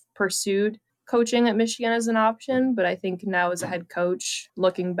not have pursued coaching at Michigan as an option. But I think now as a head coach,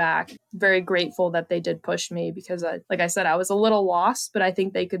 looking back, very grateful that they did push me, because like I said, I was a little lost, but I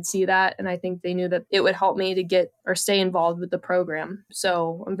think they could see that. And I think they knew that it would help me to get or stay involved with the program.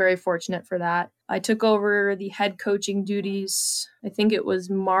 So I'm very fortunate for that. I took over the head coaching duties, I think it was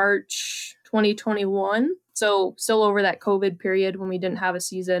March 2021. So still over that COVID period when we didn't have a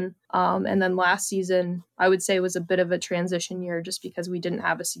season. And then last season, I would say was a bit of a transition year just because we didn't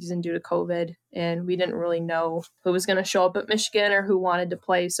have a season due to COVID and we didn't really know who was going to show up at Michigan or who wanted to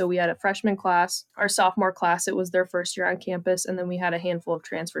play. So we had a freshman class, our sophomore class, it was their first year on campus. And then we had a handful of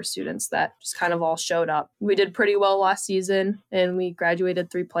transfer students that just kind of all showed up. We did pretty well last season and we graduated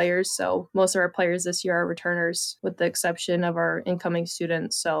 3 players. So most of our players this year are returners with the exception of our incoming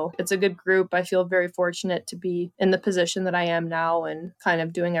students. So it's a good group. I feel very fortunate to be in the position that I am now and kind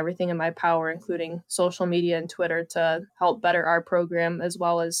of doing everything in my power, including social media and Twitter, to help better our program as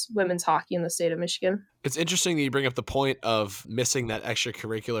well as women's hockey in the state of Michigan. It's interesting that you bring up the point of missing that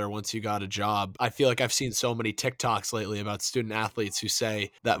extracurricular once you got a job. I feel like I've seen so many TikToks lately about student athletes who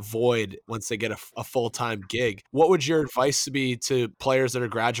say that void once they get a full-time gig. What would your advice be to players that are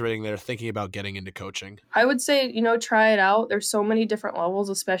graduating that are thinking about getting into coaching? I would say, try it out. There's so many different levels,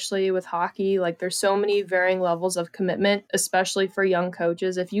 especially with hockey. Like there's so many varying levels of commitment, especially for young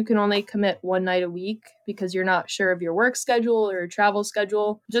coaches. If you can only commit one night a week because you're not sure of your work schedule or your travel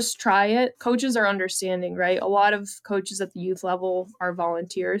schedule, just try it. Coaches are understanding, right? A lot of coaches at the youth level are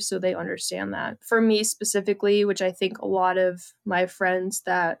volunteers, so they understand that. For me specifically, which I think a lot of my friends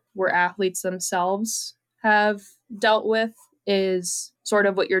that were athletes themselves have dealt with, is sort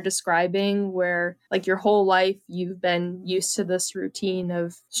of what you're describing, where like your whole life you've been used to this routine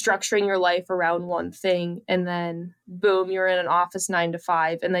of structuring your life around one thing, and then boom, you're in an office 9 to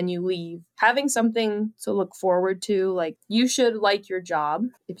 5 and then you leave. Having something to look forward to, like you should like your job.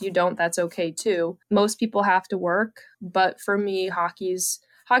 If you don't, that's okay too. Most people have to work, but for me, hockey's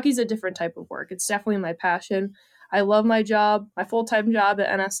a different type of work. It's definitely my passion. I love my job, my full-time job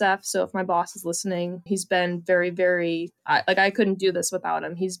at NSF. So if my boss is listening, he's been very, very, I couldn't do this without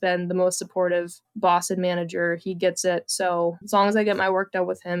him. He's been the most supportive boss and manager. He gets it. So as long as I get my work done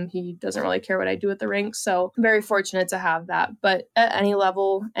with him, he doesn't really care what I do at the rink. So I'm very fortunate to have that. But at any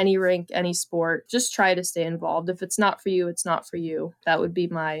level, any rink, any sport, just try to stay involved. If it's not for you, it's not for you. That would be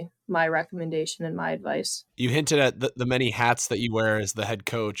my recommendation and my advice. You hinted at the many hats that you wear as the head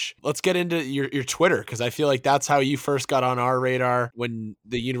coach. Let's get into your Twitter, because I feel like that's how you first got on our radar when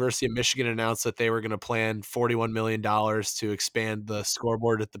the University of Michigan announced that they were going to plan $41 million to expand the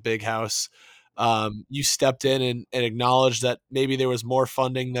scoreboard at the Big House. You stepped in and acknowledged that maybe there was more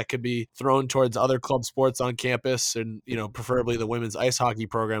funding that could be thrown towards other club sports on campus and, preferably the women's ice hockey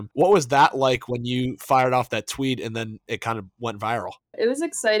program. What was that like when you fired off that tweet and then it kind of went viral? It was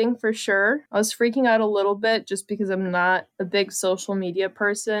exciting for sure. I was freaking out a little bit just because I'm not a big social media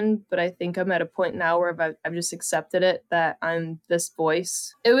person, but I think I'm at a point now where I've just accepted it, that I'm this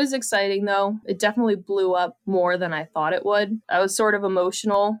voice. It was exciting though. It definitely blew up more than I thought it would. I was sort of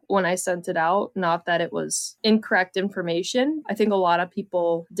emotional when I sent it out, not that it was incorrect information. I think a lot of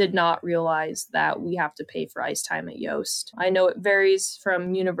people did not realize that we have to pay for ice time at Yost. I know it varies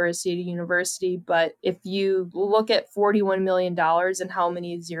from university to university, but if you look at $41 million and how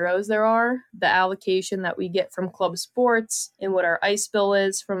many zeros there are, the allocation that we get from club sports and what our ice bill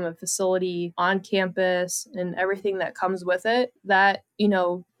is from a facility on campus and everything that comes with it, that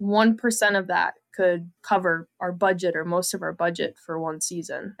 1% of that could cover our budget or most of our budget for one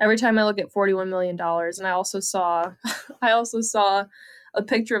season. Every time I look at $41 million, and I also saw a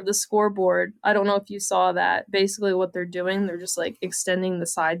picture of the scoreboard. I don't know if you saw that. Basically what they're doing, they're just like extending the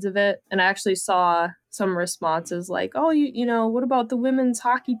sides of it. And I actually saw some responses like, oh, what about the women's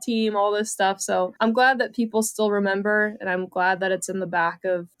hockey team, all this stuff. So I'm glad that people still remember, and I'm glad that it's in the back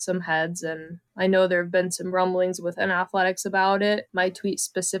of some heads. And I know there have been some rumblings within athletics about it. My tweet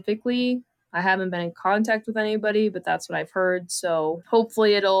specifically I haven't been in contact with anybody, but that's what I've heard. So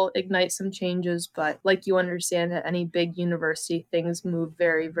hopefully it'll ignite some changes. But like you understand, at any big university, things move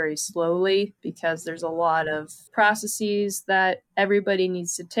very, very slowly because there's a lot of processes that everybody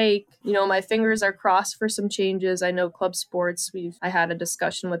needs to take. You know, my fingers are crossed for some changes. I know club sports, I had a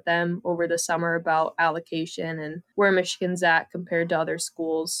discussion with them over the summer about allocation and where Michigan's at compared to other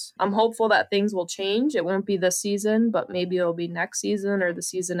schools. I'm hopeful that things will change. It won't be this season, but maybe it'll be next season or the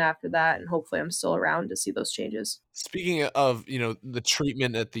season after that, and hopefully I'm still around to see those changes. Speaking of, the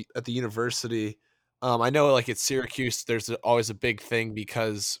treatment at the university, I know like at Syracuse, there's always a big thing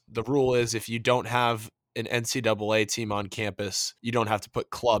because the rule is if you don't have an NCAA team on campus, you don't have to put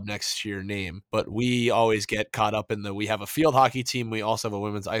club next to your name. But we always get caught up in we have a field hockey team. We also have a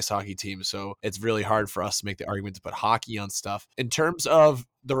women's ice hockey team. So it's really hard for us to make the argument to put hockey on stuff. In terms of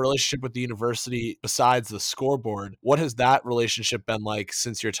the relationship with the university, besides the scoreboard, what has that relationship been like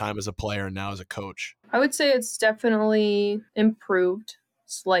since your time as a player and now as a coach? I would say it's definitely improved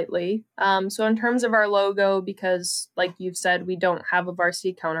slightly. So in terms of our logo, because like you've said, we don't have a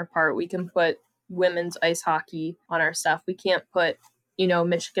varsity counterpart, we can put women's ice hockey on our stuff. We can't put,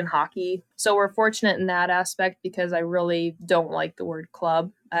 Michigan hockey. So we're fortunate in that aspect because I really don't like the word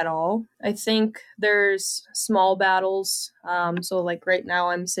club at all. I think there's small battles. So like right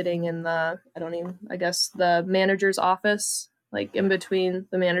now I'm sitting in the manager's office, like in between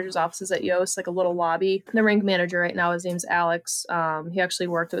the manager's offices at Yost, like a little lobby. The rink manager right now, his name's Alex. He actually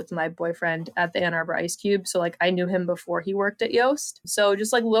worked with my boyfriend at the Ann Arbor Ice Cube. So like I knew him before he worked at Yost. So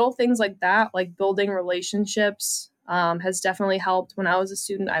just like little things like that, like building relationships, has definitely helped. When I was a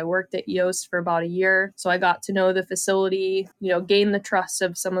student, I worked at Yost for about a year. So I got to know the facility, gain the trust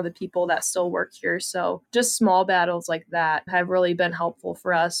of some of the people that still work here. So just small battles like that have really been helpful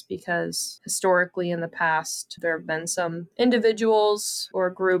for us because historically in the past, there have been some individuals or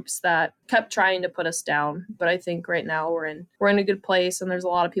groups that kept trying to put us down. But I think right now we're in a good place and there's a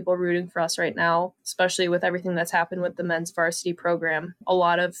lot of people rooting for us right now, especially with everything that's happened with the men's varsity program. A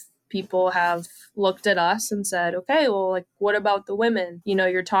lot of people have looked at us and said, okay, well, like, what about the women?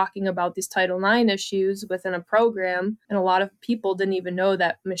 You're talking about these Title IX issues within a program, and a lot of people didn't even know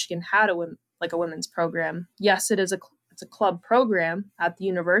that Michigan had a women's program. Yes, it's a club program at the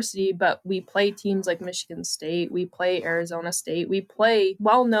university, but we play teams like Michigan State, we play Arizona State, we play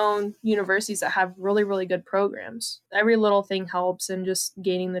well-known universities that have really, really good programs. Every little thing helps, and just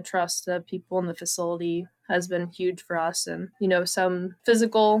gaining the trust of people in the facility has been huge for us. And, some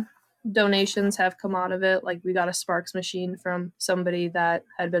physical donations have come out of it. Like we got a Sparks machine from somebody that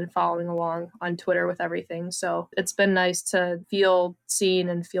had been following along on Twitter with everything. So it's been nice to feel seen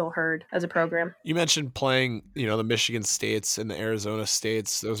and feel heard as a program. You mentioned playing, the Michigan States and the Arizona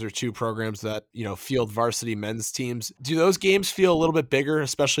States. Those are two programs that, field varsity men's teams. Do those games feel a little bit bigger,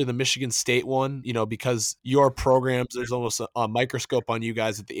 especially the Michigan State one, because your programs, there's almost a microscope on you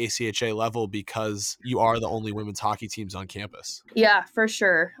guys at the ACHA level because you are the only women's hockey teams on campus? Yeah, for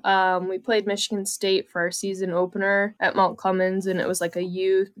sure. We played Michigan State for our season opener at Mount Clemens, and it was like a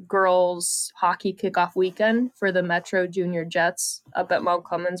youth girls hockey kickoff weekend for the Metro Junior Jets up at Mount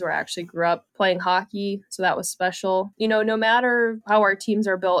Clemens, where I actually grew up playing hockey. So that was special. No matter how our teams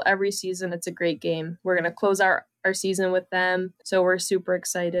are built, every season it's a great game. We're going to close our season with them. So we're super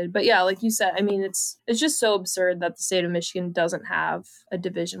excited. But yeah, like you said, I mean, it's just so absurd that the state of Michigan doesn't have a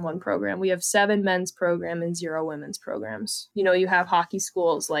Division I program. We have 7 men's program and 0 women's programs. You have hockey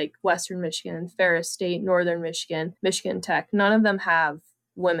schools like Western Michigan, Ferris State, Northern Michigan, Michigan Tech. None of them have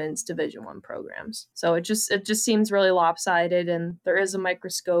women's Division I programs. So it just seems really lopsided, and there is a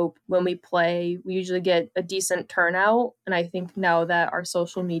microscope when we play. We usually get a decent turnout, and I think now that our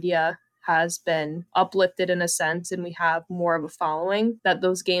social media has been uplifted in a sense and we have more of a following, that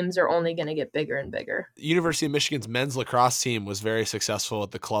those games are only going to get bigger and bigger. The University of Michigan's men's lacrosse team was very successful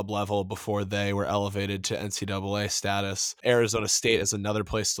at the club level before they were elevated to NCAA status. Arizona State is another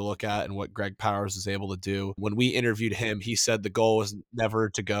place to look at and what Greg Powers was able to do. When we interviewed him, he said the goal was never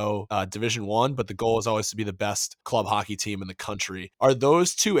to go Division I, but the goal is always to be the best club hockey team in the country. Are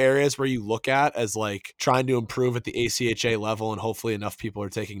those two areas where you look at as like trying to improve at the ACHA level and hopefully enough people are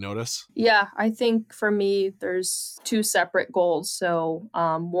taking notice? Yeah, I think for me, there's 2 separate goals. So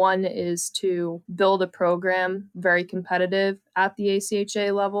one is to build a program very competitive at the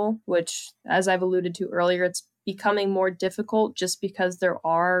ACHA level, which, as I've alluded to earlier, it's becoming more difficult just because there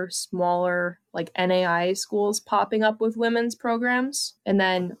are smaller like NAIA schools popping up with women's programs. And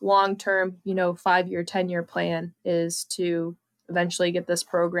then long-term, 5-year, 10-year plan is to eventually get this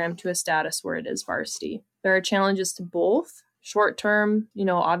program to a status where it is varsity. There are challenges to both. Short term,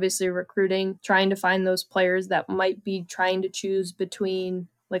 obviously recruiting, trying to find those players that might be trying to choose between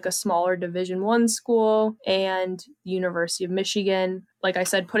like a smaller Division I school and the University of Michigan. Like I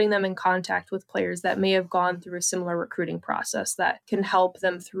said, putting them in contact with players that may have gone through a similar recruiting process that can help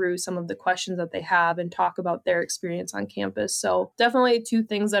them through some of the questions that they have and talk about their experience on campus. So definitely two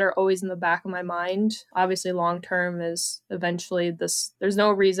things that are always in the back of my mind. Obviously, long term is eventually there's no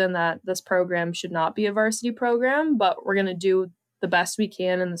reason that this program should not be a varsity program, but we're going to do the best we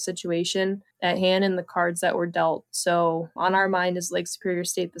can in the situation at hand and the cards that were dealt. So on our mind is Lake Superior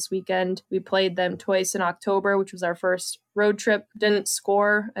State this weekend. We played them twice in October, which was our first road trip. Didn't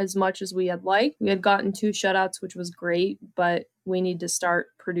score as much as we had liked. We had gotten 2 shutouts, which was great, but we need to start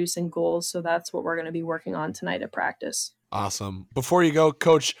producing goals. So that's what we're going to be working on tonight at practice. Awesome. Before you go,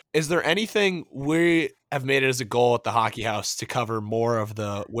 Coach, is there anything we have made it as a goal at the Hockey House to cover more of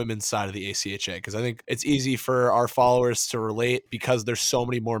the women's side of the ACHA? Because I think it's easy for our followers to relate because there's so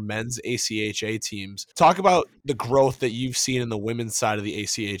many more men's ACHA teams. Talk about the growth that you've seen in the women's side of the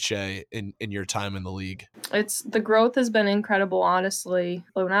ACHA in your time in the league. The growth has been incredible, honestly.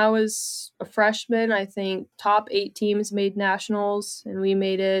 When I was a freshman, I think top 8 teams made nationals, and we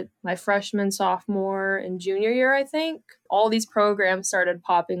made it my freshman, sophomore, and junior year, I think. All these programs started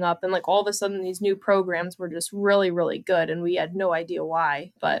popping up, and like all of a sudden these new programs were just really, really good, and we had no idea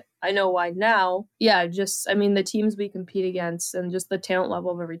why. But I know why now. Yeah, the teams we compete against and just the talent level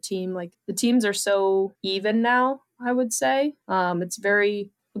of every team, like the teams are so even now, I would say. It's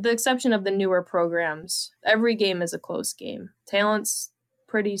very, with the exception of the newer programs, every game is a close game. Talent's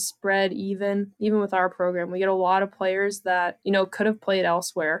pretty spread even with our program. We get a lot of players that, could have played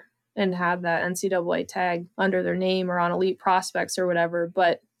elsewhere and had that NCAA tag under their name or on elite prospects or whatever,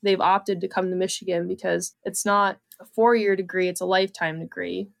 but they've opted to come to Michigan because it's not a 4-year degree, it's a lifetime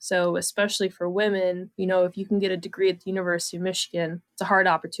degree. So especially for women, if you can get a degree at the University of Michigan, it's a hard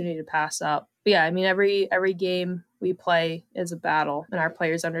opportunity to pass up. But yeah, every game we play is a battle, and our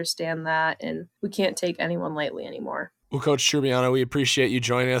players understand that, and we can't take anyone lightly anymore. Well, Coach Trubiano, we appreciate you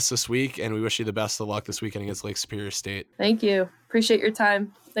joining us this week, and we wish you the best of luck this weekend against Lake Superior State. Thank you. Appreciate your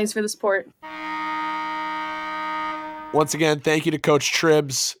time. Thanks for the support. Once again, thank you to Coach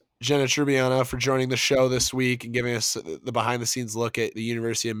Tribs, Jenna Trubiano, for joining the show this week and giving us the behind-the-scenes look at the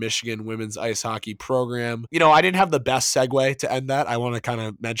University of Michigan women's ice hockey program. I didn't have the best segue to end that. I want to kind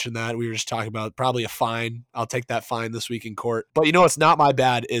of mention that. We were just talking about probably a fine. I'll take that fine this week in court. But what's not my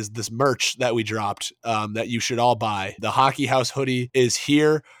bad is this merch that we dropped that you should all buy. The Hockey House hoodie is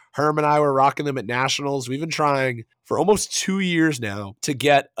here. Herm and I were rocking them at Nationals. We've been trying for almost 2 years now to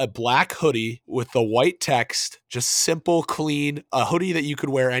get a black hoodie with the white text, just simple, clean, a hoodie that you could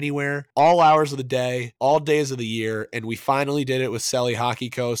wear anywhere, all hours of the day, all days of the year. And we finally did it with Selly Hockey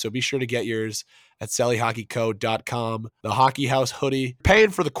Co. So be sure to get yours at sellyhockeyco.com. The Hockey House hoodie, paying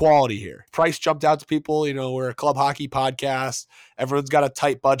for the quality here. Price jumped out to people. We're a club hockey podcast. Everyone's got a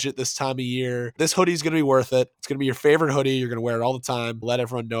tight budget this time of year. This hoodie is going to be worth it. It's going to be your favorite hoodie. You're going to wear it all the time. Let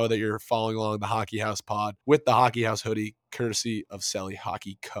everyone know that you're following along the Hockey House pod with the Hockey House hoodie, courtesy of Selly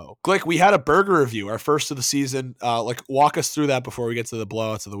Hockey Co. Glick, we had a burger review, our first of the season. Walk us through that before we get to the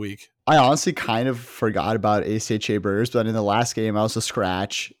blowouts of the week. I honestly kind of forgot about ACHA burgers, but in the last game, I was a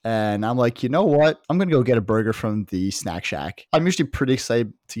scratch, and I'm like, you know what? I'm going to go get a burger from the Snack Shack. I'm usually pretty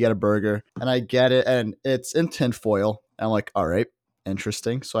excited to get a burger, and I get it, and it's in tin foil. And I'm like, all right,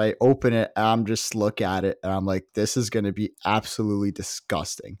 interesting. So I open it, and I'm just look at it, and I'm like, this is going to be absolutely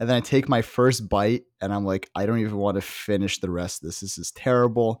disgusting. And then I take my first bite, and I'm like, I don't even want to finish the rest of this. This is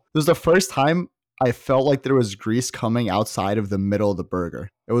terrible. This was the first time I felt like there was grease coming outside of the middle of the burger.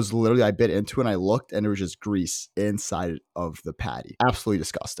 It was literally, I bit into it and I looked and there was just grease inside of the patty. Absolutely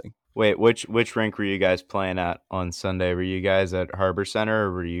disgusting. Wait, which rink were you guys playing at on Sunday? Were you guys at Harbor Center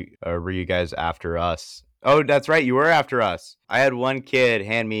or were you guys after us? Oh, that's right. You were after us. I had one kid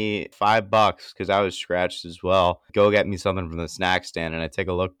hand me $5 because I was scratched as well. Go get me something from the snack stand. And I take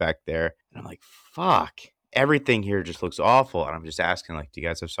a look back there and I'm like, fuck. Everything here just looks awful. And I'm just asking, like, do you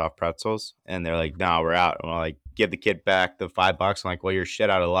guys have soft pretzels? And they're like, no, we're out. And I'm like, give the kid back the $5. I'm like, well, you're shit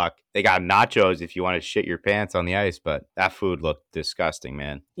out of luck. They got nachos if you want to shit your pants on the ice, but that food looked disgusting,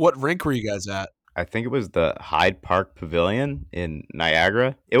 man. What rink were you guys at? I think it was the Hyde Park Pavilion in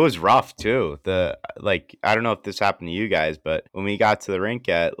Niagara. It was rough too. I don't know if this happened to you guys, but when we got to the rink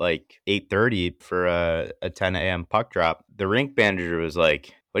at like 8:30 for a 10 a.m. puck drop, the rink manager was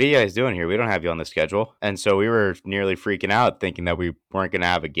like, what are you guys doing here? We don't have you on the schedule. And so we were nearly freaking out thinking that we weren't going to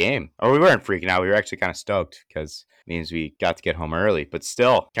have a game. Or we weren't freaking out. We were actually kind of stoked because it means we got to get home early. But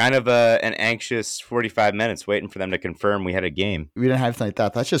still, kind of an anxious 45 minutes waiting for them to confirm we had a game. We didn't have anything like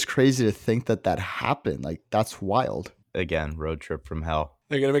that. That's just crazy to think that happened. Like, that's wild. Again, road trip from hell.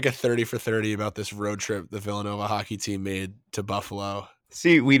 They're going to make a 30 for 30 about this road trip the Villanova hockey team made to Buffalo.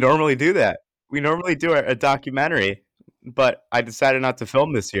 See, we normally do that. We normally do a documentary, but I decided not to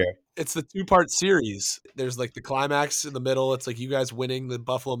film this year. It's the 2-part series. There's like the climax in the middle. It's like you guys winning the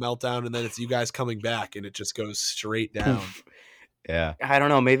Buffalo meltdown, and then it's you guys coming back, and it just goes straight down. Poof. Yeah, I don't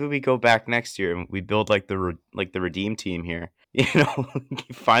know. Maybe we go back next year and we build like the redeem team here.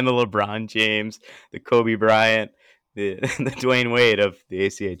 Find the LeBron James, the Kobe Bryant, the the Dwayne Wade of the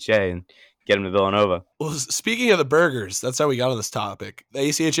ACHA, and get him to Villanova. Well, speaking of the burgers, that's how we got on this topic. The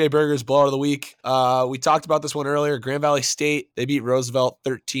ACHA Burgers Blowout of the Week. We talked about this one earlier. Grand Valley State, they beat Roosevelt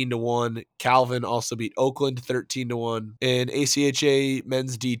 13-1. Calvin also beat Oakland 13-1. In ACHA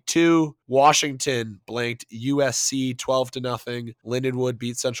Men's D2, Washington blanked USC 12-0. Lindenwood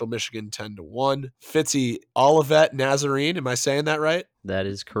beat Central Michigan 10-1. Fitzy, Olivet Nazarene, am I saying that right? That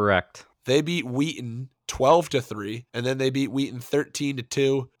is correct. They beat Wheaton 12-3, and then they beat Wheaton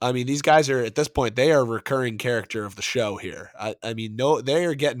 13-2. I mean, these guys are at this point, they are a recurring character of the show here. I mean, no, they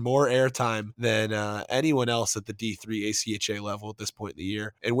are getting more airtime than anyone else at the D3 ACHA level at this point in the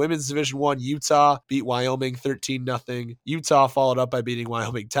year. In Women's Division 1, Utah beat Wyoming 13-0. Utah followed up by beating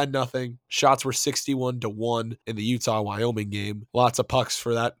Wyoming 10-0. Shots were 61-1 in the Utah-Wyoming game. Lots of pucks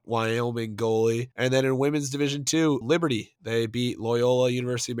for that Wyoming goalie. And then in Women's Division 2, Liberty, they beat Loyola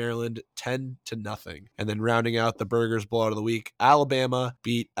University of Maryland 10-0. And then rounding out the Burgers Blowout of the Week, Alabama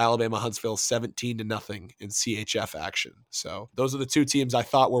beat Alabama Huntsville 17-0 in CHF action. So those are the two teams I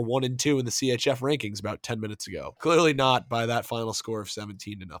thought were 1 and 2 in the CHF rankings about 10 minutes ago. Clearly not by that final score of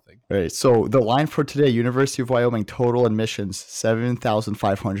 17-0. All right. So the line for today, University of Wyoming total admissions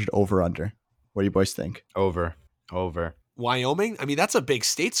 7,500 over under. What do you boys think? Over. Wyoming? I mean, that's a big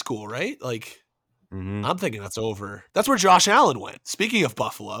state school, right? Like, Mm-hmm. I'm thinking that's over. That's where Josh Allen went. Speaking of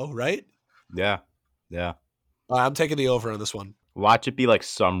Buffalo, right? Yeah. I'm taking the over on this one. Watch it be like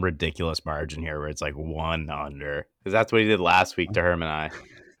some ridiculous margin here where it's like 1 under, because that's what he did last week to Herm and I.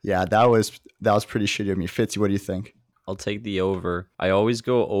 Yeah, that was pretty shitty of me. Fitzy, what do you think? I'll take the over. I always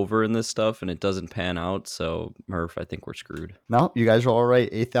go over in this stuff and it doesn't pan out. So Murph, I think we're screwed. No, you guys are all right.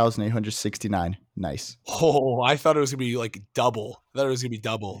 8,869. Nice. Oh, I thought it was going to be like double. I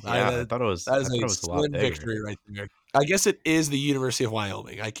thought it was. That is I thought it a was a lot slim bigger. victory right there. I guess it is the University of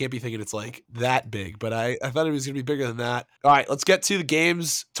Wyoming. I can't be thinking it's like that big, but I thought it was going to be bigger than that. All right, let's get to the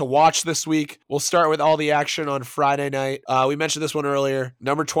games to watch this week. We'll start with all the action on Friday night. We mentioned this one earlier.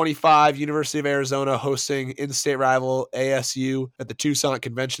 Number 25, University of Arizona hosting in-state rival ASU at the Tucson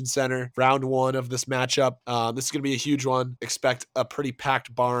Convention Center. Round 1 of this matchup. This is going to be a huge one. Expect a pretty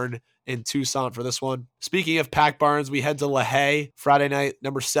packed barn in Tucson for this one. Speaking of packed barns, we head to LaHaye Friday night.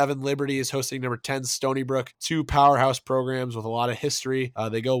 Number 7 Liberty is hosting number 10 Stony Brook. 2 powerhouse programs with a lot of history.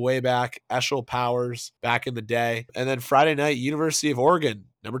 They go way back. Eshel Powers back in the day. And then Friday night, University of Oregon.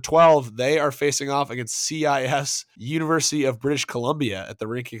 Number 12, they are facing off against CIS, University of British Columbia at the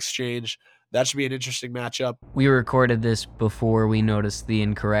Rink Exchange. That should be an interesting matchup. We recorded this before we noticed the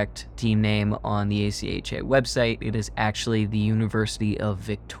incorrect team name on the ACHA website. It is actually the University of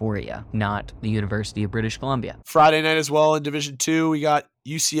Victoria, not the University of British Columbia. Friday night as well in Division 2, we got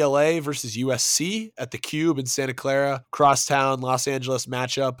UCLA versus USC at the Cube in Santa Clara. Crosstown, Los Angeles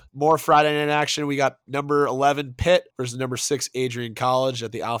matchup. More Friday night action. We got number 11 Pitt versus number 6 Adrian College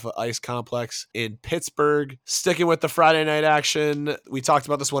at the Alpha Ice Complex in Pittsburgh. Sticking with the Friday night action, we talked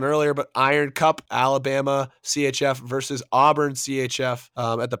about this one earlier, but Iron Cup, Alabama CHF versus Auburn CHF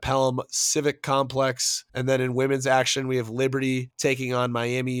at the Pelham Civic Complex. And then in women's action, we have Liberty taking on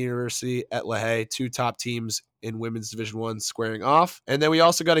Miami University at LaHaye. 2 top teams in Women's Division 1 squaring off. And then we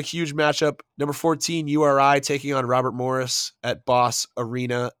also got a huge matchup. Number 14, URI taking on Robert Morris at Boss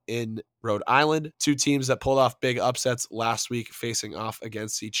Arena in Rhode Island. 2 teams that pulled off big upsets last week facing off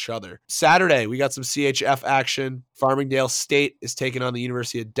against each other. Saturday, we got some CHF action. Farmingdale State is taking on the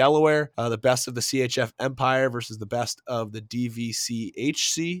University of Delaware. The best of the CHF Empire versus the best of the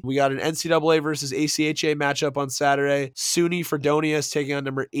DVCHC. We got an NCAA versus ACHA matchup on Saturday. SUNY Fredonia is taking on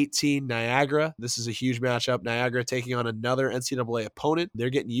number 18 Niagara. This is a huge matchup. Niagara taking on another NCAA opponent. They're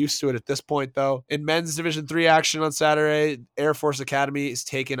getting used to it at this point, though. In men's Division 3 action on Saturday, Air Force Academy is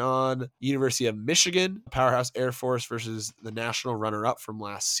taking on University of Michigan. Powerhouse Air Force versus the national runner-up from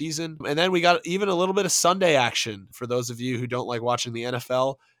last season. And then we got even a little bit of Sunday action for those of you who don't like watching the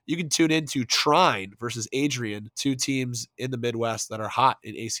NFL. you can tune into Trine versus Adrian, two teams in the Midwest that are hot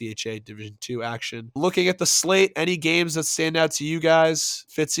in ACHA Division II action. Looking at the slate, any games that stand out to you guys?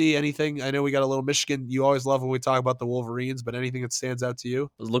 Fitzy, anything? I know we got a little Michigan. You always love when we talk about the Wolverines, but anything that stands out to you?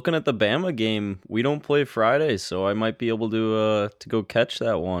 I was looking at the Bama game. We don't play Friday, so I might be able to go catch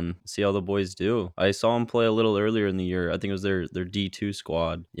that one, see how the boys do. I saw them play a little earlier in the year. I think it was their D2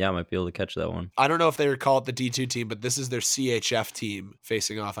 squad. Yeah, I might be able to catch that one. I don't know if they would call it the D2 team, but this is their CHF team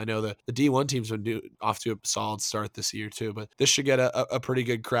facing off. I know that the D1 team's been off to a solid start this year too, but this should get a pretty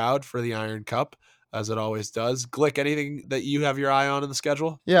good crowd for the Iron Cup, as it always does. Glick, anything that you have your eye on in the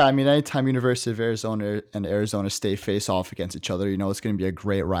schedule? Yeah, I mean, anytime University of Arizona and Arizona State face off against each other, it's going to be a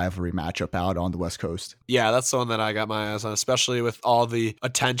great rivalry matchup out on the West Coast. Yeah, that's the one that I got my eyes on, especially with all the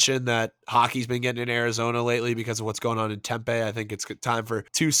attention that hockey's been getting in Arizona lately because of what's going on in Tempe. I think it's time for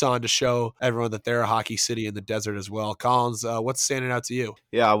Tucson to show everyone that they're a hockey city in the desert as well. Collins, what's standing out to you?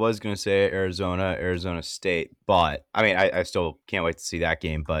 Yeah, I was going to say Arizona State, but I mean, I still can't wait to see that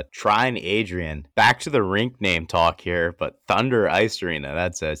game. But Trine Adrian, back to the rink name talk here, but Thunder Ice Arena,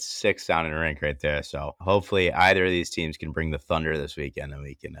 that's a sick sounding rink right there. So hopefully either of these teams can bring the Thunder this weekend and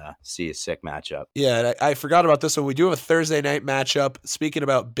we can see a sick matchup. Yeah, and I forgot about this one. We do have a Thursday night matchup. Speaking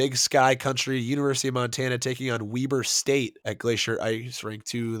about Big Sky Country, University of Montana taking on Weber State at Glacier Ice Rink,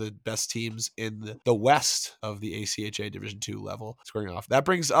 two of the best teams in the west of the ACHA Division II level squaring off. That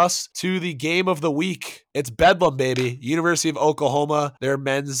brings us to the game of the week. It's Bedlam, baby. University of Oklahoma, their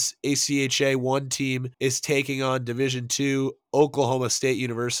men's ACHA 1 team is taking on Division II Oklahoma State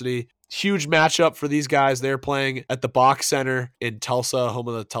University. Huge matchup for these guys. They're playing at the Bach Center in Tulsa, home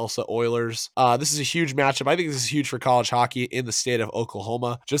of the Tulsa Oilers. This is a huge matchup. I think this is huge for college hockey in the state of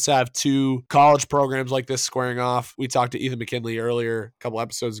Oklahoma. Just to have two college programs like this squaring off. We talked to Ethan McKinley earlier, a couple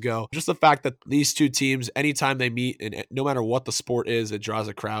episodes ago. Just the fact that these two teams, anytime they meet, and no matter what the sport is, it draws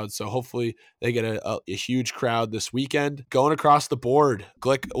a crowd. So hopefully they get a huge crowd this weekend. Going across the board,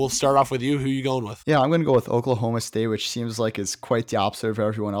 Glick, we'll start off with you. Who are you going with? Yeah, I'm going to go with Oklahoma State, which seems like it's quite the opposite of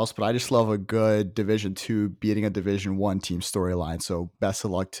everyone else, but I just love a good Division II beating a Division I team storyline. So best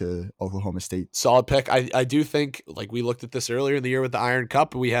of luck to Oklahoma State. Solid pick. I do think, like we looked at this earlier in the year with the Iron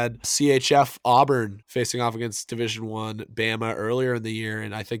Cup, we had CHF Auburn facing off against Division I Bama earlier in the year,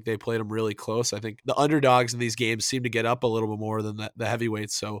 and I think they played them really close. I think the underdogs in these games seem to get up a little bit more than the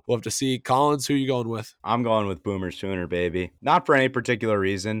heavyweights. So we'll have to see. Collins, who are you going with? I'm going with Boomer Sooner, baby. Not for any particular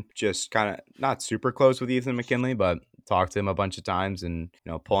reason, just kind of not super close with Ethan McKinley, but talked to him a bunch of times and,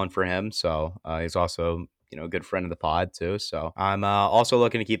 pulling for him. So he's also, a good friend of the pod too. So I'm also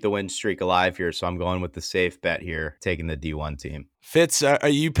looking to keep the win streak alive here. So I'm going with the safe bet here, taking the D1 team. Fitz, are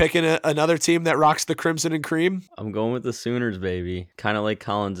you picking another team that rocks the crimson and cream? I'm going with the Sooners, baby. Kind of like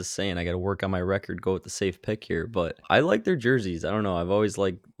Collins is saying, I got to work on my record, go with the safe pick here. But I like their jerseys. I don't know. I've always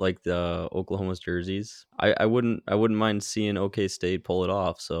liked the Oklahoma's jerseys. I wouldn't mind seeing OK State pull it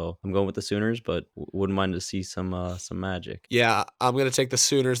off. So I'm going with the Sooners, but wouldn't mind to see some magic. Yeah, I'm going to take the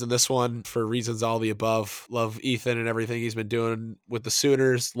Sooners in this one for reasons all the above. Love Ethan and everything he's been doing with the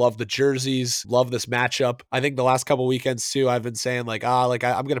Sooners. Love the jerseys. Love this matchup. I think the last couple weekends too, I've been saying I'm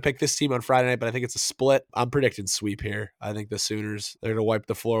going to pick this team on Friday night, but I think it's a split. I'm predicting sweep here. I think the Sooners, they're going to wipe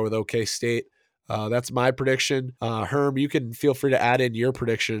the floor with OK State. That's my prediction. Herm, you can feel free to add in your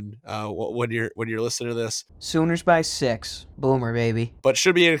prediction when you're listening to this. Sooners by 6. Boomer, baby. But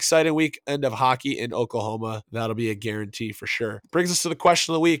should be an exciting weekend of hockey in Oklahoma. That'll be a guarantee for sure. Brings us to the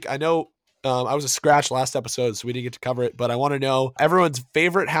question of the week. I know I was a scratch last episode, so we didn't get to cover it, but I want to know everyone's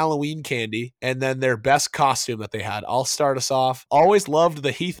favorite Halloween candy and then their best costume that they had. I'll start us off. Always loved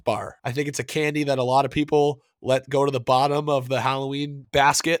the Heath bar. I think it's a candy that a lot of people let go to the bottom of the Halloween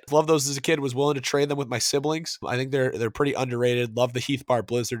basket. Love those as a kid. Was willing to trade them with my siblings. I think they're pretty underrated. Love the Heath Bar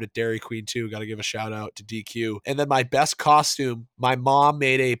Blizzard at Dairy Queen too. Got to give a shout out to DQ. And then my best costume, my mom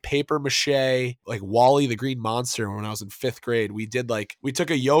made a paper mache like Wally the Green Monster when I was in 5th grade. We took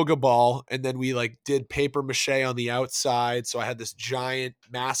a yoga ball and then we did paper mache on the outside. So I had this giant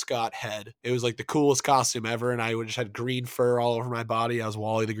mascot head. It was like the coolest costume ever. And I just had green fur all over my body. I was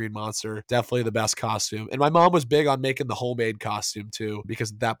Wally the Green Monster. Definitely the best costume. And my mom was big on making the homemade costume too,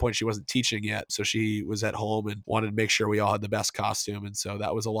 because at that point she wasn't teaching yet. So she was at home and wanted to make sure we all had the best costume. And so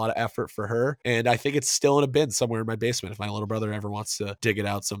that was a lot of effort for her. And I think it's still in a bin somewhere in my basement if my little brother ever wants to dig it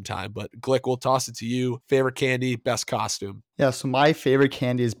out sometime. But Glick, we'll toss it to you. Favorite candy, best costume. Yeah, so my favorite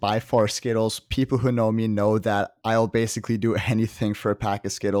candy is by far Skittles. People who know me know that I'll basically do anything for a pack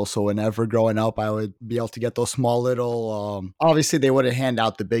of Skittles. So whenever growing up, I would be able to get those small little, obviously they wouldn't hand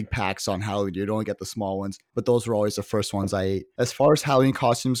out the big packs on Halloween. You'd only get the small ones, but those were always the first ones I ate. As far as Halloween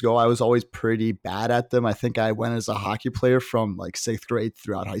costumes go, I was always pretty bad at them. I think I went as a hockey player from like 6th grade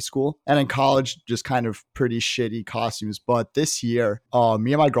throughout high school. And in college, just kind of pretty shitty costumes. But this year,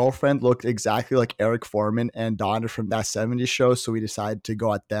 me and my girlfriend looked exactly like Eric Foreman and Donna from that 70s show, so we decided to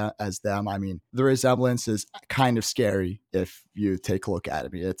go at them as them. I mean, the resemblance is kind of scary if you take a look at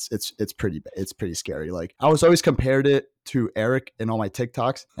it. It's pretty scary. Like, I was always compared it to Eric in all my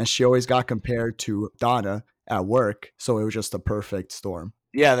TikToks, and she always got compared to Donna at work, so it was just a perfect storm.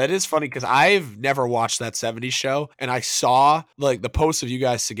 Yeah, that is funny because I've never watched that 70s show, and I saw like the posts of you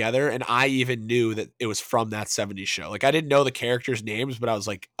guys together, and I even knew that it was from that 70s show. Like, I didn't know the characters' names, but I was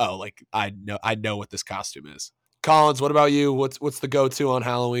like, oh, like I know what this costume is. Collins, what about you? What's the go-to on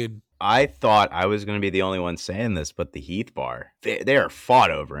Halloween? I thought I was going to be the only one saying this, but the Heath bar, they are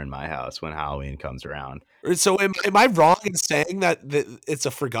fought over in my house when Halloween comes around. So am I wrong in saying that it's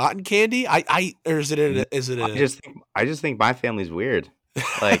a forgotten candy? Or is it I just think my family's weird.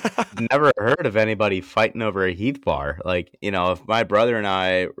 Like, never heard of anybody fighting over a Heath bar. Like, if my brother and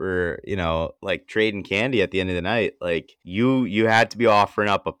I were, like trading candy at the end of the night, like you had to be offering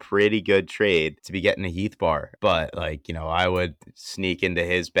up a pretty good trade to be getting a Heath bar. But like, I would sneak into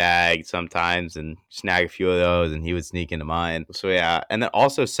his bag sometimes and snag a few of those, and he would sneak into mine. So yeah. And then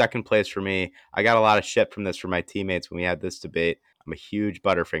also second place for me, I got a lot of shit from this from my teammates when we had this debate. I'm a huge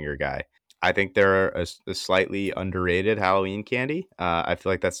Butterfinger guy. I think they're a slightly underrated Halloween candy. I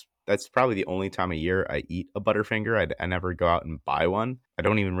feel like that's probably the only time of year I eat a Butterfinger. I never go out and buy one. I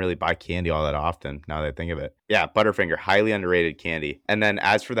don't even really buy candy all that often now that I think of it. Yeah, Butterfinger, highly underrated candy. And then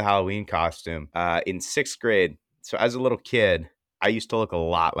as for the Halloween costume, in 6th grade, so as a little kid, I used to look a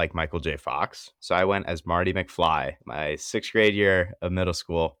lot like Michael J. Fox. So I went as Marty McFly my 6th grade year of middle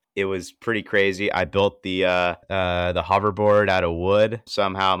school. It was pretty crazy. I built the hoverboard out of wood.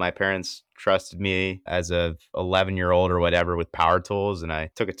 Somehow my parents trusted me as a 11-year-old or whatever with power tools, and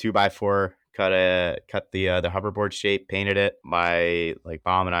I took a 2x4, cut the hoverboard shape, painted it. My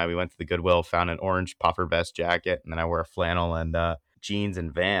mom and I, we went to the Goodwill, found an orange puffer vest jacket, and then I wore a flannel and jeans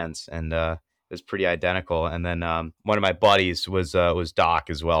and Vans, and it was pretty identical. And then one of my buddies was Doc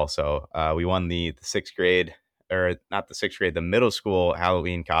as well, so we won the 6th grade. Or not the 6th grade, the middle school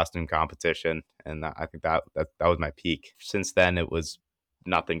Halloween costume competition. And I think that was my peak. Since then, it was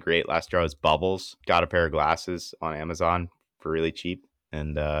nothing great. Last year I was Bubbles, got a pair of glasses on Amazon for really cheap.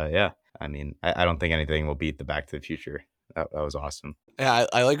 And yeah, I mean, I don't think anything will beat the Back to the Future. That was awesome. Yeah,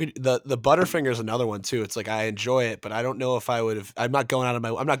 I like the Butterfinger is another one too. It's like I enjoy it, but I don't know if I would have. I'm not going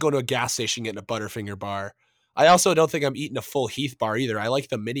to a gas station getting a Butterfinger bar. I also don't think I'm eating a full Heath bar either. I like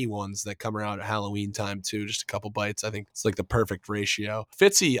the mini ones that come around at Halloween time too. Just a couple bites. I think it's like the perfect ratio.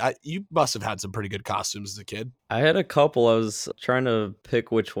 Fitzy, you must have had some pretty good costumes as a kid. I had a couple. I was trying to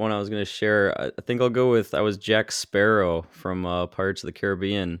pick which one I was going to share. I think I'll go with, I was Jack Sparrow from Pirates of the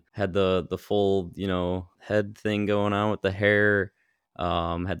Caribbean. Had the full, head thing going on with the hair.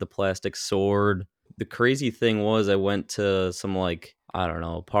 Had the plastic sword. The crazy thing was I went to some I don't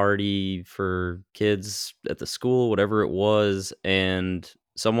know, party for kids at the school, whatever it was. And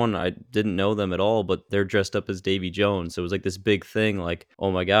someone, I didn't know them at all, but they're dressed up as Davy Jones. So it was like this big thing, like,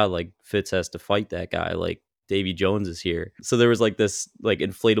 oh my God, like Fitz has to fight that guy. Like Davy Jones is here. So there was like this like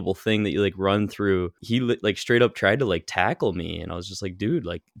inflatable thing that you like run through. He like straight up tried to like tackle me. And I was just like, dude,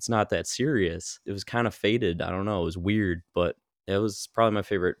 like it's not that serious. It was kind of faded. I don't know. It was weird, but it was probably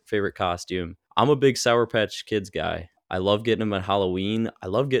my favorite costume. I'm a big Sour Patch Kids guy. I love getting them at Halloween. I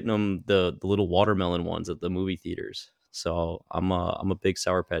love getting them the little watermelon ones at the movie theaters. So I'm a big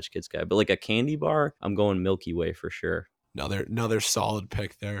Sour Patch Kids guy. But like a candy bar, I'm going Milky Way for sure. Another solid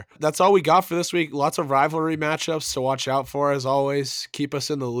pick there. That's all we got for this week. Lots of rivalry matchups to watch out for, as always. Keep us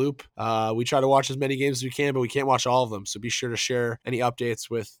in the loop. We try to watch as many games as we can, but we can't watch all of them. So be sure to share any updates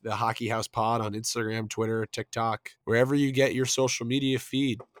with the Hockey House Pod on Instagram, Twitter, TikTok, wherever you get your social media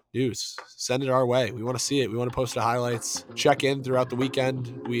feed. News, send it our way. We want to see it. We want to post the highlights. Check in throughout the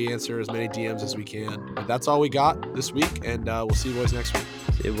weekend. We answer as many DMs as we can. But that's all we got this week, and we'll see you boys next week.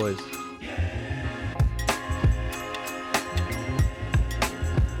 See you boys.